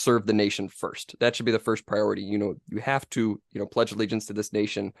people should serve the nation first. That should be the first priority. You have to, pledge allegiance to this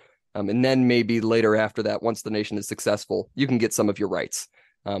nation. And then maybe later after that, once the nation is successful, you can get some of your rights.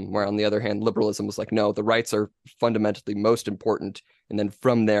 Where on the other hand, liberalism was like, no, the rights are fundamentally most important. And then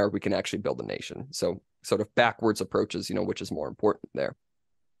from there, we can actually build a nation. So sort of backwards approaches, which is more important there.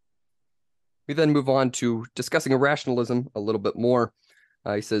 We then move on to discussing irrationalism a little bit more.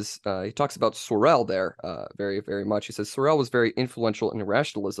 He says, he talks about Sorel there very, very much. He says Sorel was very influential in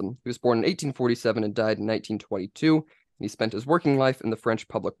irrationalism. He was born in 1847 and died in 1922. He spent his working life in the French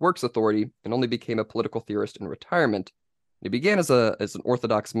Public Works Authority and only became a political theorist in retirement. He began as an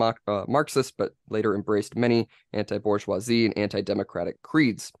orthodox Marxist, but later embraced many anti-bourgeoisie and anti-democratic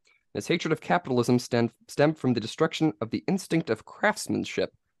creeds. His hatred of capitalism stemmed from the destruction of the instinct of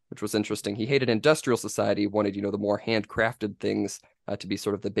craftsmanship, which was interesting. He hated industrial society, wanted, the more handcrafted things to be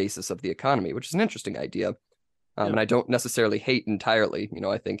sort of the basis of the economy, which is an interesting idea. Yeah. And I don't necessarily hate entirely.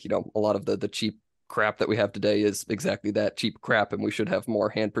 I think, a lot of the cheap crap that we have today is exactly that, cheap crap, and we should have more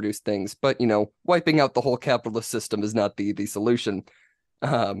hand-produced things. But, wiping out the whole capitalist system is not the solution.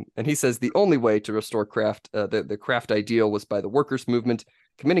 And he says the only way to restore craft, the craft ideal, was by the workers' movement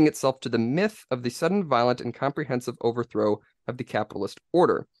committing itself to the myth of the sudden, violent, and comprehensive overthrow of the capitalist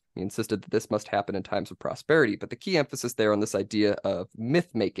order. He insisted that this must happen in times of prosperity, but the key emphasis there on this idea of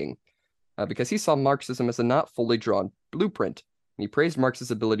myth-making, because he saw Marxism as a not fully drawn blueprint. He praised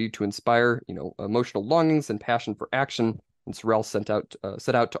Marx's ability to inspire, emotional longings and passion for action. And Sorel set out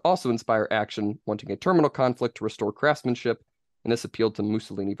to also inspire action, wanting a terminal conflict to restore craftsmanship. And this appealed to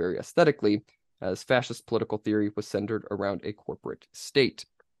Mussolini very aesthetically, as fascist political theory was centered around a corporate state.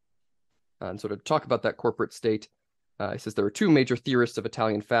 And so to talk about that corporate state, he says there were two major theorists of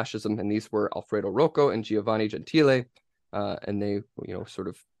Italian fascism, and these were Alfredo Rocco and Giovanni Gentile. And they,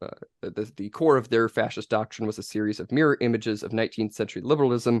 the core of their fascist doctrine was a series of mirror images of 19th century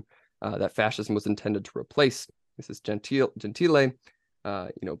liberalism that fascism was intended to replace. This is Gentile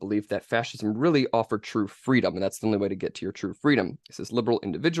believed that fascism really offered true freedom, and that's the only way to get to your true freedom. He says liberal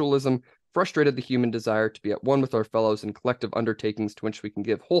individualism frustrated the human desire to be at one with our fellows in collective undertakings to which we can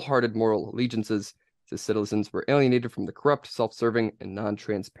give wholehearted moral allegiances. His citizens were alienated from the corrupt, self-serving, and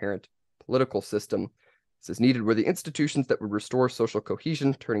non-transparent political system. This is needed were the institutions that would restore social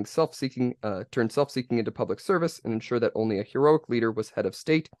cohesion, turn self-seeking into public service, and ensure that only a heroic leader was head of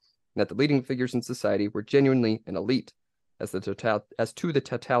state, and that the leading figures in society were genuinely an elite. As to the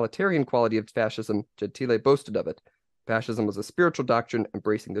totalitarian quality of fascism, Gentile boasted of it. Fascism was a spiritual doctrine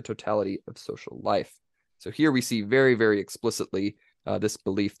embracing the totality of social life. So here we see very, very explicitly this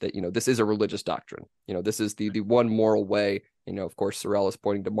belief that, this is a religious doctrine. This is the one moral way. Of course, Sorel is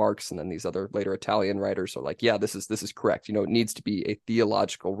pointing to Marx, and then these other later Italian writers are like, yeah, this is correct. It needs to be a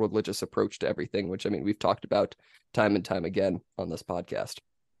theological, religious approach to everything, which, we've talked about time and time again on this podcast.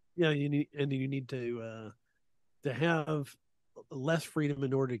 Yeah, you need to have less freedom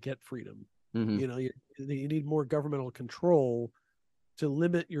in order to get freedom. Mm-hmm. You need more governmental control to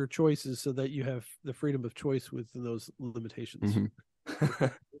limit your choices so that you have the freedom of choice within those limitations. Mm-hmm.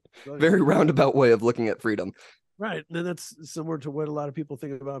 Very roundabout way of looking at freedom. Right. And that's similar to what a lot of people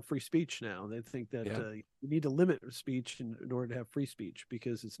think about free speech now. They think that you need to limit speech in order to have free speech,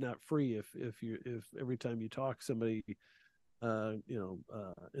 because it's not free if every time you talk somebody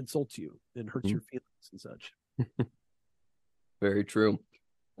insults you and hurts your feelings and such. Very true.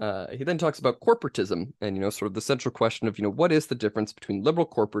 He then talks about corporatism and, sort of the central question of, what is the difference between liberal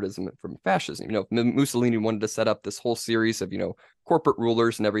corporatism from fascism? Mussolini wanted to set up this whole series of, corporate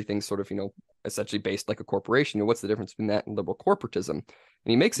rulers and everything sort of, essentially based like a corporation. What's the difference between that and liberal corporatism? And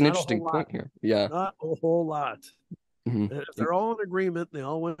he makes an interesting point here. Yeah. Not a whole lot. Mm-hmm. If they're all in agreement, they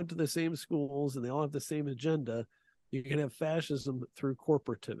all went to the same schools and they all have the same agenda, you can have fascism through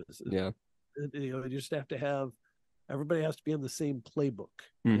corporativism. Yeah. You just have to have, everybody has to be on the same playbook.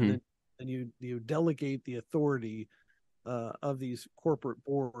 Mm-hmm. And you delegate the authority of these corporate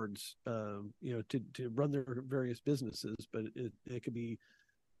boards, to run their various businesses, but it could be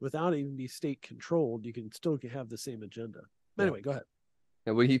without even be state controlled. You can still have the same agenda. Anyway, go ahead.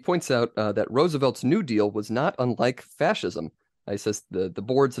 And he points out that Roosevelt's New Deal was not unlike fascism. He says the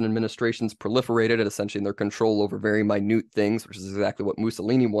boards and administrations proliferated essentially in their control over very minute things, which is exactly what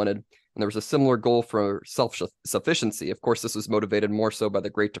Mussolini wanted. And there was a similar goal for self-sufficiency. Of course, this was motivated more so by the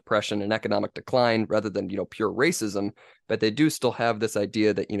Great Depression and economic decline rather than, pure racism. But they do still have this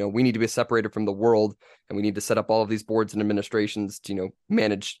idea that, we need to be separated from the world and we need to set up all of these boards and administrations to,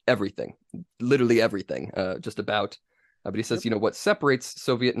 manage everything, literally everything, just about. But he says, what separates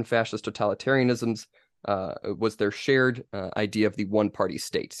Soviet and fascist totalitarianisms was their shared idea of the one-party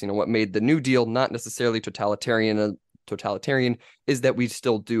states. What made the New Deal not necessarily totalitarian is that we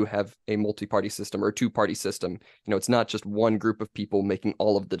still do have a multi-party system or a two-party system. It's not just one group of people making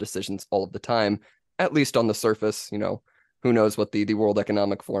all of the decisions all of the time, at least on the surface. Who knows what the World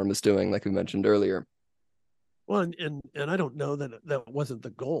Economic Forum is doing, like we mentioned earlier. Well, and I don't know that wasn't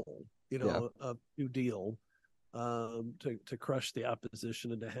the goal, of New Deal, to crush the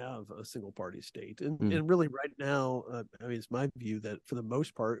opposition and to have a single party state. And really right now, it's my view that for the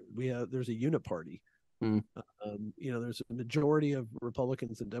most part, there's a uniparty. There's a majority of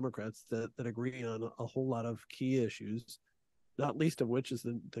Republicans and Democrats that agree on a whole lot of key issues, not least of which is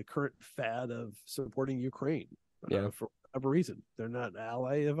the current fad of supporting Ukraine. For whatever reason, they're not an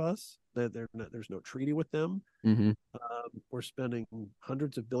ally of us. They're not, there's no treaty with them. We're spending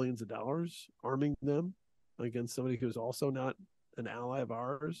hundreds of billions of dollars arming them against somebody who's also not an ally of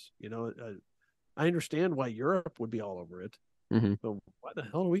ours. I understand why Europe would be all over it. But why the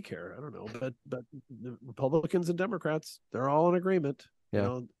hell do we care? I don't know. But the Republicans and Democrats, they're all in agreement.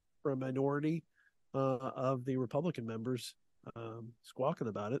 For a minority of the Republican members squawking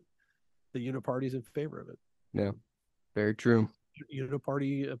about it, the Uniparty's in favor of it. Yeah, very true.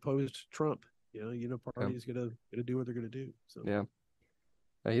 Uniparty opposed Trump. Uniparty is gonna do what they're gonna do. So yeah.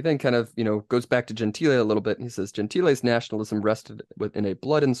 He then kind of, goes back to Gentile a little bit. He says, Gentile's nationalism rested within a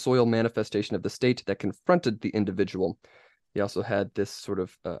blood and soil manifestation of the state that confronted the individual. He also had this sort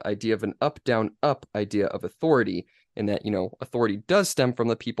of idea of an up, down, up idea of authority, in that, authority does stem from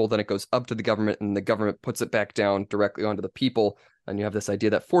the people, then it goes up to the government, and the government puts it back down directly onto the people. And you have this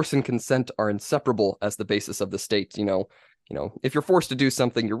idea that force and consent are inseparable as the basis of the state. If you're forced to do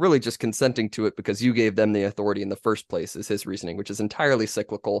something, you're really just consenting to it because you gave them the authority in the first place, is his reasoning, which is entirely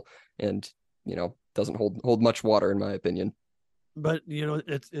cyclical and, doesn't hold much water, in my opinion. But,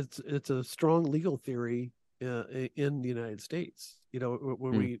 it's a strong legal theory in the United States.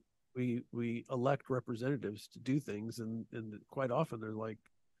 When we elect representatives to do things, and quite often they're like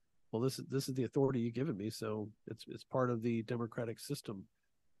well, this is the authority you've given me, so it's part of the democratic system.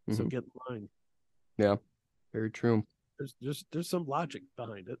 So get in line. Yeah, very true. There's some logic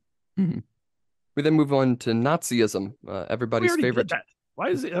behind it. We then move on to Nazism, everybody's We already favorite. did that. Why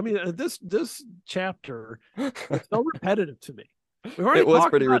is it? I mean, this chapter is so repetitive to me. We've already It was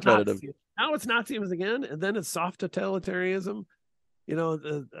talked pretty about repetitive. Nazism. Now it's Nazism again, and then it's soft totalitarianism. You know,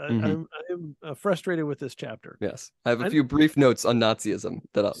 I'm frustrated with this chapter. Yes, I have a few brief notes on Nazism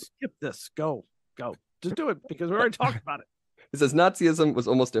that I'll skip this. Go. Just do it because we already talked about it. It says Nazism was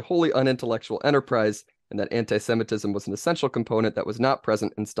almost a wholly unintellectual enterprise, and that anti-Semitism was an essential component that was not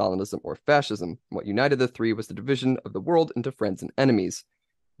present in Stalinism or fascism. What united the three was the division of the world into friends and enemies.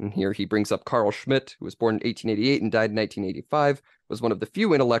 And here he brings up Carl Schmitt, who was born in 1888 and died in 1985, was one of the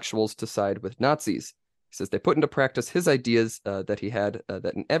few intellectuals to side with Nazis. He says they put into practice his ideas that he had,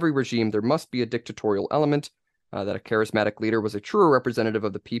 that in every regime there must be a dictatorial element, that a charismatic leader was a truer representative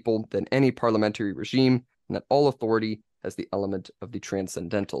of the people than any parliamentary regime, and that all authority has the element of the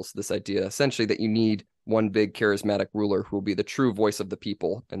transcendental. So this idea essentially that you need one big charismatic ruler who will be the true voice of the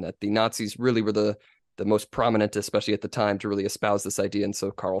people, and that the Nazis really were the most prominent, especially at the time, to really espouse this idea. And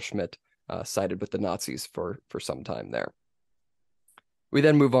so Carl Schmitt sided with the Nazis for some time there. We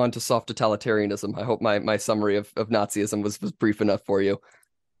then move on to soft totalitarianism. I hope my summary of Nazism was brief enough for you.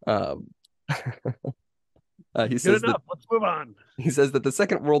 He says enough. Let's move on. He says that the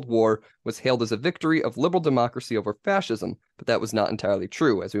Second World War was hailed as a victory of liberal democracy over fascism, but that was not entirely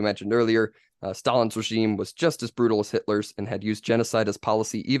true. As we mentioned earlier, Stalin's regime was just as brutal as Hitler's and had used genocide as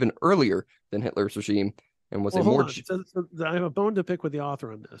policy even earlier than Hitler's regime, and was hold on. So I have a bone to pick with the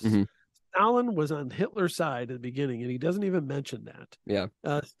author on this. Stalin was on Hitler's side at the beginning, and he doesn't even mention that. Yeah.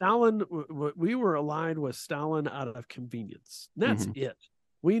 Stalin, we were aligned with Stalin out of convenience. That's it.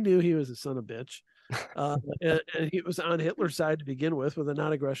 We knew he was a son of a bitch. And he was on Hitler's side to begin with a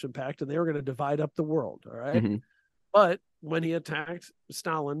non-aggression pact, and they were going to divide up the world. All right. But when he attacked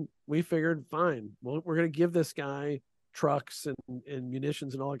Stalin, we figured, fine, well, we're going to give this guy trucks and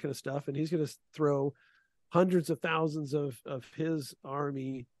munitions and all that kind of stuff, and he's going to throw hundreds of thousands of his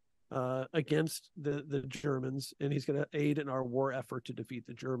army against the Germans, and he's going to aid in our war effort to defeat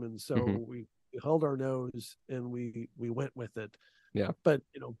the Germans. So we held our nose and we went with it. Yeah. But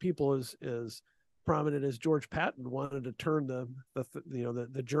people as prominent as George Patton wanted to turn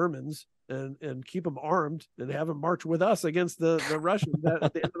the Germans and keep them armed and have them march with us against the Russians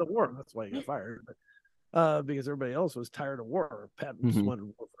at the end of the war. That's why he got fired. Because everybody else was tired of war. Patton just wanted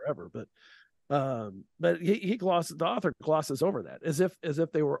war forever. But the author glosses over that as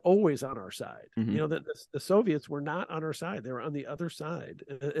if they were always on our side. That the Soviets were not on our side; they were on the other side,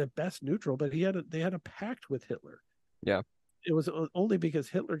 at best neutral. But they had a pact with Hitler. Yeah, it was only because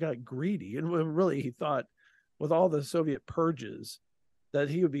Hitler got greedy, and when really he thought, with all the Soviet purges, that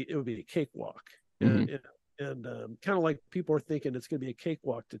it would be a cakewalk. And kind of like people are thinking it's going to be a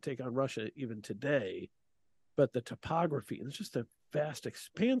cakewalk to take on Russia even today, but the topography and it's just a vast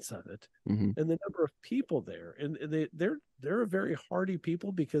expanse of it, and the number of people there, and they're a very hardy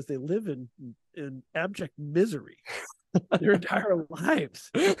people because they live in abject misery their entire lives.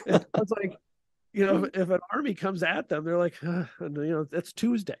 It's like, if an army comes at them, they're like, that's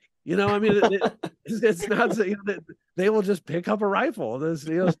Tuesday. I mean, it's not. They will just pick up a rifle. This,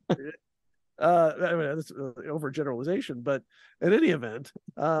 I mean, that's overgeneralization, but in any event,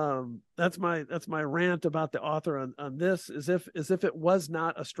 that's my rant about the author on this. As if it was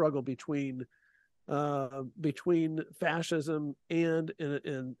not a struggle between fascism and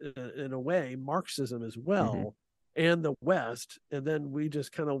in a way Marxism as well, and the West, and then we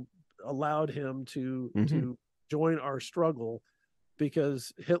just kind of allowed him to join our struggle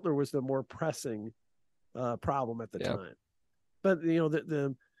because Hitler was the more pressing problem at the time. But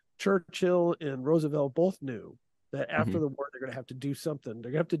the Churchill and Roosevelt both knew that after the war, they're going to have to do something.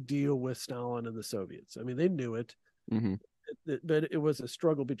 They're going to have to deal with Stalin and the Soviets. I mean, they knew it, but it was a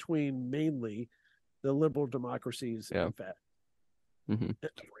struggle between mainly the liberal democracies and fat.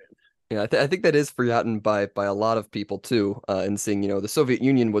 Yeah, I think that is forgotten by a lot of people too. In seeing, the Soviet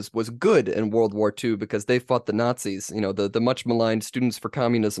Union was good in World War II because they fought the Nazis. The much maligned Students for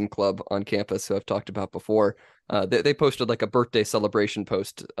Communism Club on campus, who I've talked about before. They posted like a birthday celebration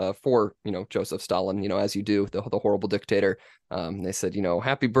post for Joseph Stalin. As you do, the horrible dictator. They said,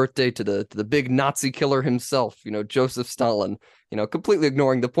 happy birthday to the big Nazi killer himself. Joseph Stalin. Completely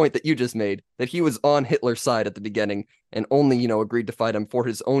ignoring the point that you just made, that he was on Hitler's side at the beginning and only, agreed to fight him for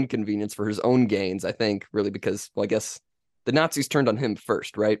his own convenience, for his own gains, I think, really, because, well, I guess the Nazis turned on him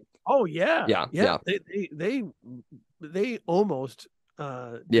first, right? Oh, yeah. Yeah. They almost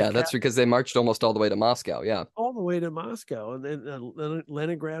Yeah, that's because they marched almost all the way to Moscow. Yeah. all the way to Moscow, and then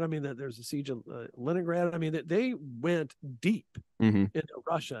Leningrad. I mean, that there's a siege of Leningrad. I mean, they went deep Hmm. into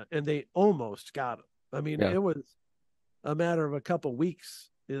Russia, and they almost got them. I mean, Yeah. it was a matter of a couple weeks.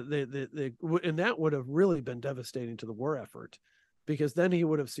 And that would have really been devastating to the war effort, because then he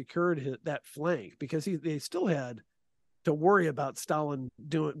would have secured that flank, because they still had to worry about Stalin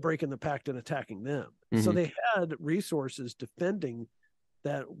breaking the pact and attacking them. So Hmm. they had resources defending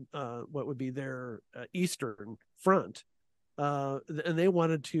that what would be their eastern front, and they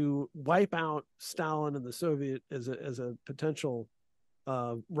wanted to wipe out Stalin and the Soviet as a potential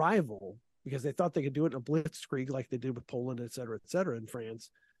rival, because they thought they could do it in a blitzkrieg like they did with Poland, et cetera, in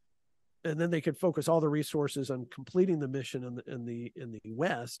France. And then they could focus all the resources on completing the mission in the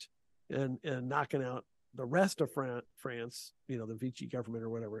West, and knocking out the rest of France, the Vichy government or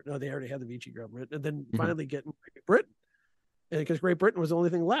whatever. No, they already had the Vichy government, and then Hmm. finally getting Great Britain, and because Great Britain was the only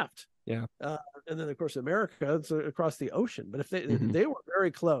thing left. Yeah. And then of course America, it's across the ocean. But if Hmm. they were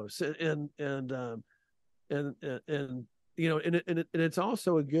very close, and and it's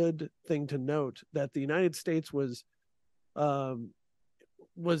also a good thing to note that the United States um,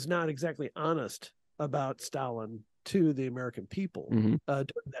 was not exactly honest about Stalin to the American people Hmm.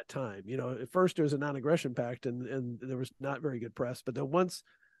 during that time. At first there was a non-aggression pact, and there was not very good press. But then once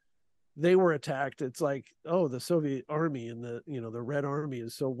they were attacked, it's like, oh, the Soviet army and the Red Army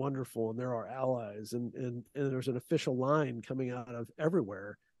is so wonderful, and they're our allies, and there's an official line coming out of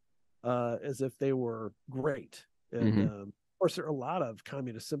everywhere, as if they were great. And Hmm. of course, there are a lot of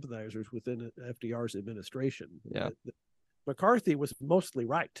communist sympathizers within FDR's administration. Yeah. McCarthy was mostly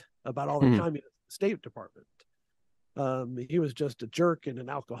right about all the Hmm. communist State Department. He was just a jerk and an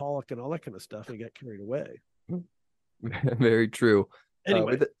alcoholic and all that kind of stuff, and he got carried away. Very true.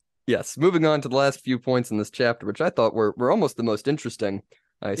 Anyway, With it, yes, moving on to the last few points in this chapter, which I thought were almost the most interesting.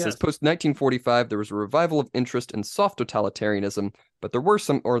 He says, yes, post 1945, there was a revival of interest in soft totalitarianism, but there were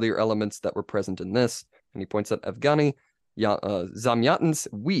some earlier elements that were present in this. And he points out Evgeny Zamyatin's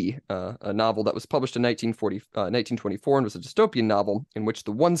We, a novel that was published in 1924 and was a dystopian novel in which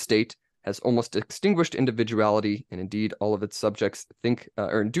the one state has almost extinguished individuality, and indeed all of its subjects think,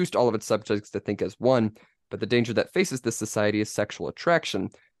 or induced all of its subjects to think as one. But the danger that faces this society is sexual attraction.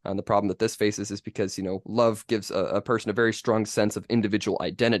 And the problem that this faces is because, love gives a person a very strong sense of individual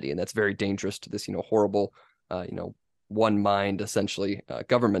identity. And that's very dangerous to this, horrible, one mind, essentially,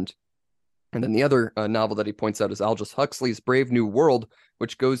 government. And then the other novel that he points out is Aldous Huxley's Brave New World,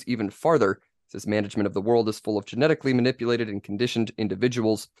 which goes even farther. It says management of the world is full of genetically manipulated and conditioned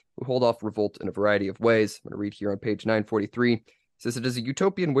individuals who hold off revolt in a variety of ways. I'm going to read here on page 943. Says it is a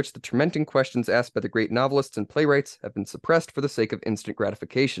utopia in which the tormenting questions asked by the great novelists and playwrights have been suppressed for the sake of instant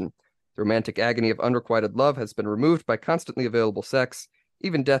gratification. The romantic agony of unrequited love has been removed by constantly available sex.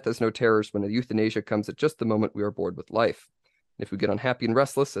 Even death has no terrors when a euthanasia comes at just the moment we are bored with life. And if we get unhappy and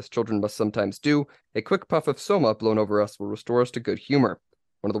restless, as children must sometimes do, a quick puff of soma blown over us will restore us to good humor.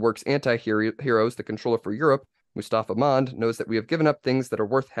 One of the work's anti-heroes, the controller for Europe, Mustafa Mond, knows that we have given up things that are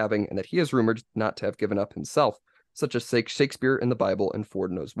worth having and that he is rumored not to have given up himself, such as Shakespeare and the Bible and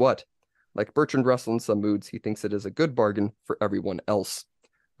Ford knows what. Like Bertrand Russell in some moods, he thinks it is a good bargain for everyone else.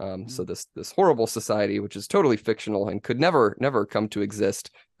 So this horrible society, which is totally fictional and could never come to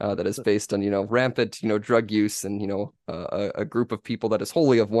exist, that is based on rampant drug use and a group of people that is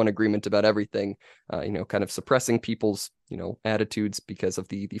wholly of one agreement about everything, kind of suppressing people's attitudes because of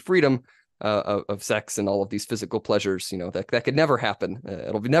the freedom of sex and all of these physical pleasures, that could never happen.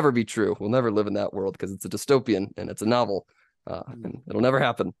 It'll never be true. We'll never live in that world because it's a dystopian and it's a novel, and it'll never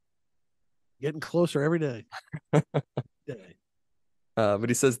happen. getting closer every day. But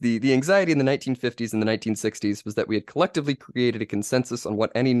he says the anxiety in the 1950s and the 1960s was that we had collectively created a consensus on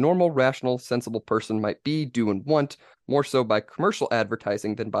what any normal, rational, sensible person might be, do, and want, more so by commercial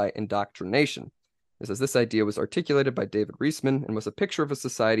advertising than by indoctrination. He says this idea was articulated by David Reisman and was a picture of a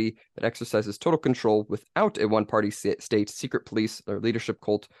society that exercises total control without a one-party state, secret police, or leadership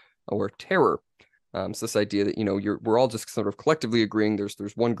cult, or terror. So this idea that we're all just sort of collectively agreeing there's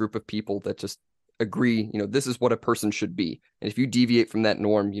one group of people that just agree, this is what a person should be. And if you deviate from that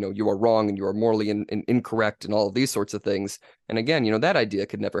norm, you are wrong and you are morally incorrect and all of these sorts of things. And again, that idea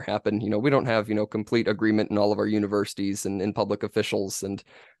could never happen. We don't have, complete agreement in all of our universities and in public officials and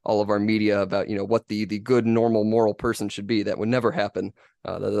all of our media about, what the good, normal, moral person should be. That would never happen.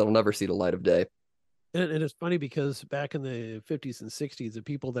 That'll never see the light of day. And it's funny because back in the 50s and 60s, the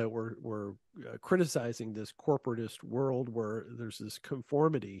people that were criticizing this corporatist world where there's this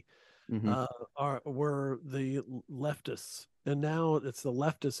conformity Mm-hmm. were the leftists, and now it's the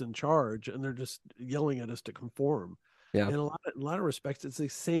leftists in charge, and they're just yelling at us to conform. Yeah. In a lot of respects, it's the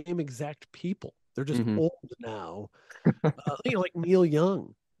same exact people. They're just Hmm. old now. Like Neil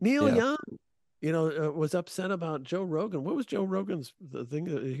Young. Neil Yeah. Young, was upset about Joe Rogan. What was Joe Rogan's the thing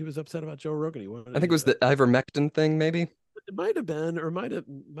that he was upset about Joe Rogan? He I think it wanted was the ivermectin thing, maybe. it might have been, or might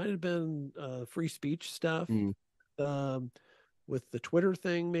have been free speech stuff. Mm. Um, with the Twitter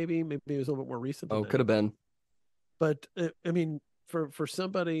thing, maybe it was a little bit more recent than Oh, could that. have been. But I mean, for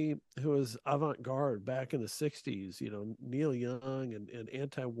somebody who was avant-garde back in the 60s, Neil Young and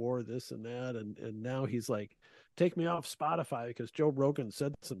anti-war this and that, and now he's like, take me off Spotify because Joe Rogan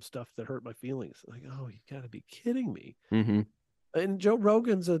said some stuff that hurt my feelings. Like, oh, you gotta be kidding me. Hmm. And Joe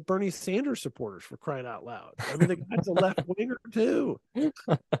Rogan's a Bernie Sanders supporter, for crying out loud. I mean, the guy's a left winger too.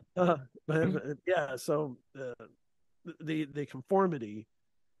 Yeah, so the conformity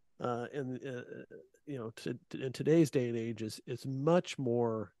in in today's day and age is much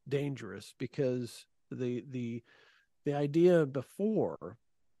more dangerous, because the idea before,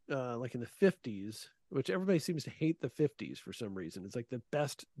 like in the 50s, which everybody seems to hate the 50s for some reason, it's like the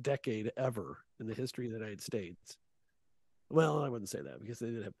best decade ever in the history of the United States. Well, I wouldn't say that because they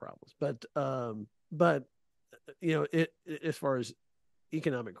did have problems, but it as far as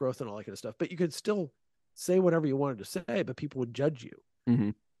economic growth and all that kind of stuff, but you could still say whatever you wanted to say, but people would judge you. Hmm.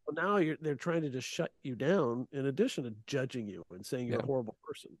 Well, now they're trying to just shut you down in addition to judging you and saying you're Yeah. a horrible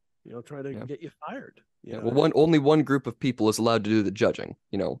person, trying to Yeah. get you fired. Yeah. Well, only one group of people is allowed to do the judging.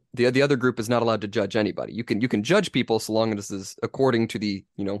 The other group is not allowed to judge anybody. You can judge people so long as this is according to the,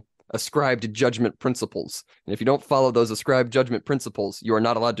 ascribed judgment principles. And if you don't follow those ascribed judgment principles, you are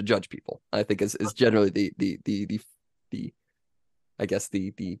not allowed to judge people. I think is generally the I guess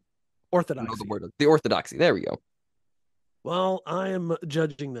the Orthodoxy. the orthodoxy. There we go. Well, I am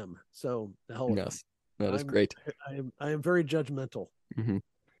judging them, so the hell with them. Yes, that is I'm great. I am very judgmental. Hmm.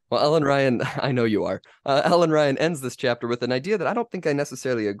 Well, Ellen Ryan, I know you are. Ellen Ryan ends this chapter with an idea that I don't think I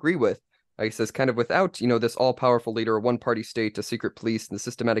necessarily agree with. He says, kind of without, this all-powerful leader, a one-party state, a secret police, and the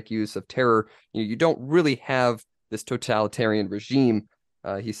systematic use of terror, you don't really have this totalitarian regime.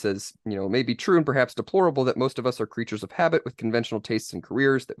 He says, it may be true and perhaps deplorable that most of us are creatures of habit with conventional tastes and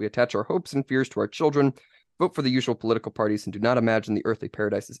careers, that we attach our hopes and fears to our children, vote for the usual political parties, and do not imagine the earthly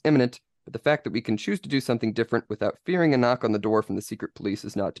paradise is imminent. But the fact that we can choose to do something different without fearing a knock on the door from the secret police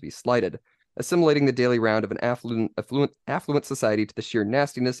is not to be slighted. Assimilating the daily round of an affluent society to the sheer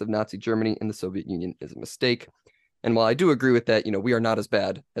nastiness of Nazi Germany and the Soviet Union is a mistake. And while I do agree with that, we are not as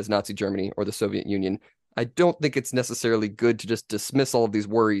bad as Nazi Germany or the Soviet Union, I don't think it's necessarily good to just dismiss all of these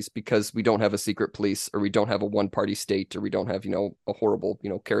worries because we don't have a secret police, or we don't have a one-party state, or we don't have, a horrible,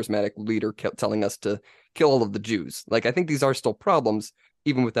 charismatic leader telling us to kill all of the Jews. Like, I think these are still problems,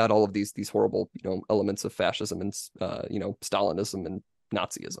 even without all of these horrible, elements of fascism and, Stalinism and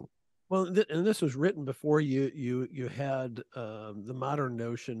Nazism. Well, and this was written before you had the modern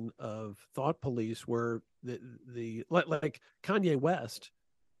notion of thought police, where the like Kanye West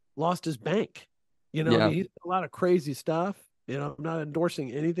lost his bank. I Yeah. mean, he's a lot of crazy stuff. I'm not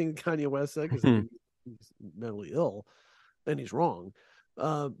endorsing anything Kanye West said, because I think he's mentally ill and he's wrong.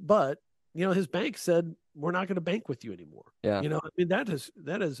 But his bank said, we're not going to bank with you anymore. Yeah. I mean, that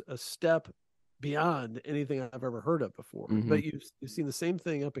is a step beyond anything I've ever heard of before. Mhm. But you've seen the same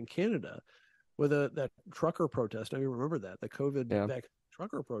thing up in Canada with that trucker protest. I mean, remember the COVID back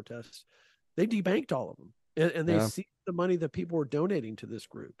trucker protests. They debanked all of them, and they seized the money that people were donating to this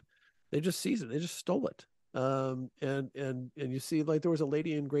group. They just seized it. They just stole it. And you see, like, there was a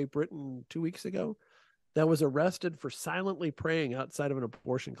lady in Great Britain 2 weeks ago that was arrested for silently praying outside of an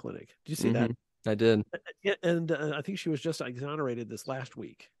abortion clinic. Did you see that? I did. And I think she was just exonerated this last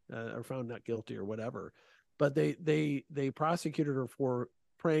week, or found not guilty or whatever. But they prosecuted her for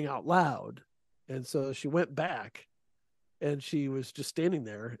praying out loud, and so she went back, and she was just standing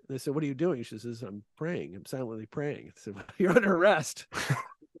there. They said, "What are you doing?" She says, "I'm praying. I'm silently praying." I said, "You're under arrest.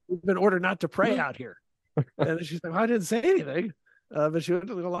 You've been ordered not to pray out here." And she's like, well, "I didn't say anything," but she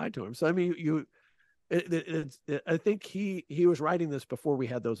wouldn't lie to him. So I mean, I think he was writing this before we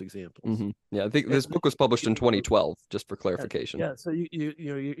had those examples. Mm-hmm. Yeah, I think this book was published in 2012, just for clarification. Yeah, so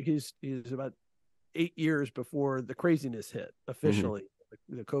he's about 8 years before the craziness hit officially,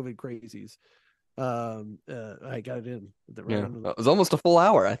 the COVID crazies. I got it in. It was almost a full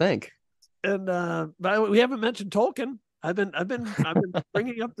hour, I think. And but we haven't mentioned Tolkien. I've been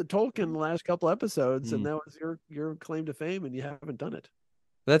bringing up the Tolkien the last couple episodes, and that was your claim to fame, and you haven't done it.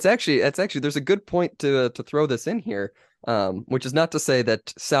 That's actually there's a good point to throw this in here, which is not to say that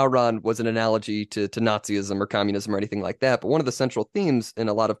Sauron was an analogy to Nazism or communism or anything like that, but one of the central themes in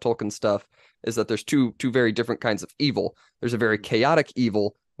a lot of Tolkien stuff is that there's two very different kinds of evil. There's a very chaotic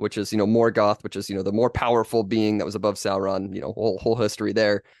evil, which is, Morgoth, which is, the more powerful being that was above Sauron, whole history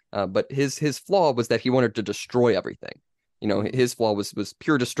there. But his flaw was that he wanted to destroy everything. His flaw was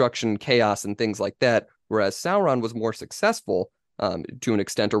pure destruction, chaos, and things like that. Whereas Sauron was more successful to an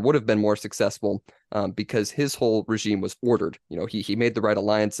extent, or would have been more successful because his whole regime was ordered. He made the right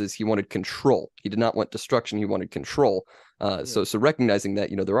alliances. He wanted control. He did not want destruction. He wanted control. So recognizing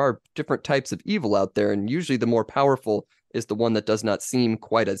that, there are different types of evil out there, and usually the more powerful is the one that does not seem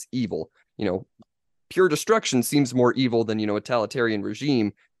quite as evil. Pure destruction seems more evil than, a totalitarian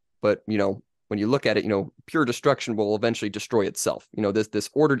regime, but, when you look at it, pure destruction will eventually destroy itself. This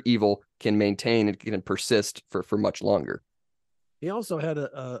ordered evil can maintain and can persist for much longer. He also had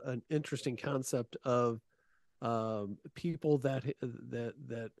an interesting concept of people that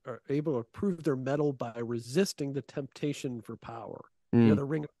are able to prove their mettle by resisting the temptation for power. The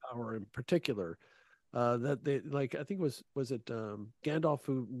Ring of Power in particular. That they like. I think was it Gandalf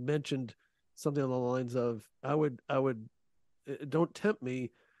who mentioned something along the lines of, "I would don't tempt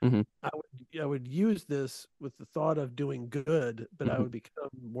me. Mm-hmm. I would use this with the thought of doing good, but I Mm-hmm. would become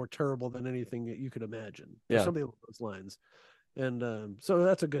more terrible than anything that you could imagine." Or Yeah. something along those lines. And so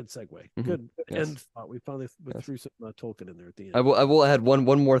that's a good segue. Mm-hmm. Good Yes. end thought. We finally Yes. threw some Tolkien in there at the end. I will add one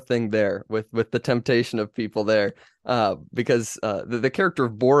more thing there with the temptation of people there, because the character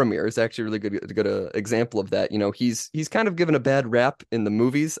of Boromir is actually a really good example of that. He's kind of given a bad rap in the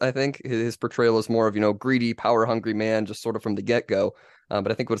movies. I think his portrayal is more of greedy, power hungry man, just sort of from the get go. But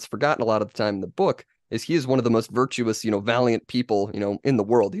I think what's forgotten a lot of the time in the book is he is one of the most virtuous, valiant people, in the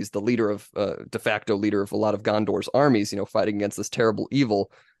world. He's the leader of de facto leader of a lot of Gondor's armies, fighting against this terrible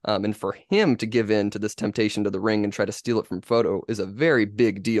evil. And for him to give in to this temptation to the ring and try to steal it from Frodo is a very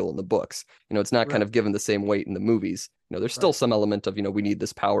big deal in the books. It's not kind of given the same weight in the movies. There's still some element of, we need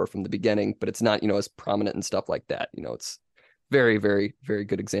this power from the beginning, but it's not, as prominent and stuff like that. It's very, very, very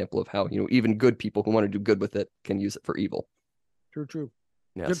good example of how, even good people who want to do good with it can use it for evil. True.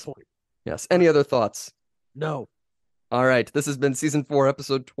 Yes. Good point. Yes. Any other thoughts? No. All right. This has been season 4,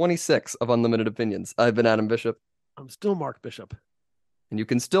 episode 26 of Unlimited Opinions. I've been Adam Bishop. I'm still Mark Bishop. And you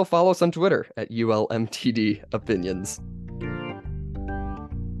can still follow us on Twitter at ULMTD Opinions.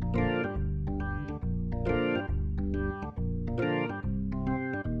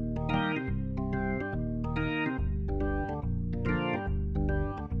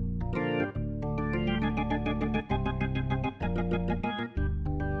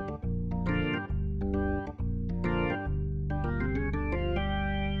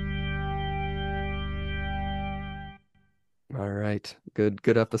 All right.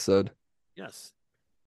 Good episode. Yes.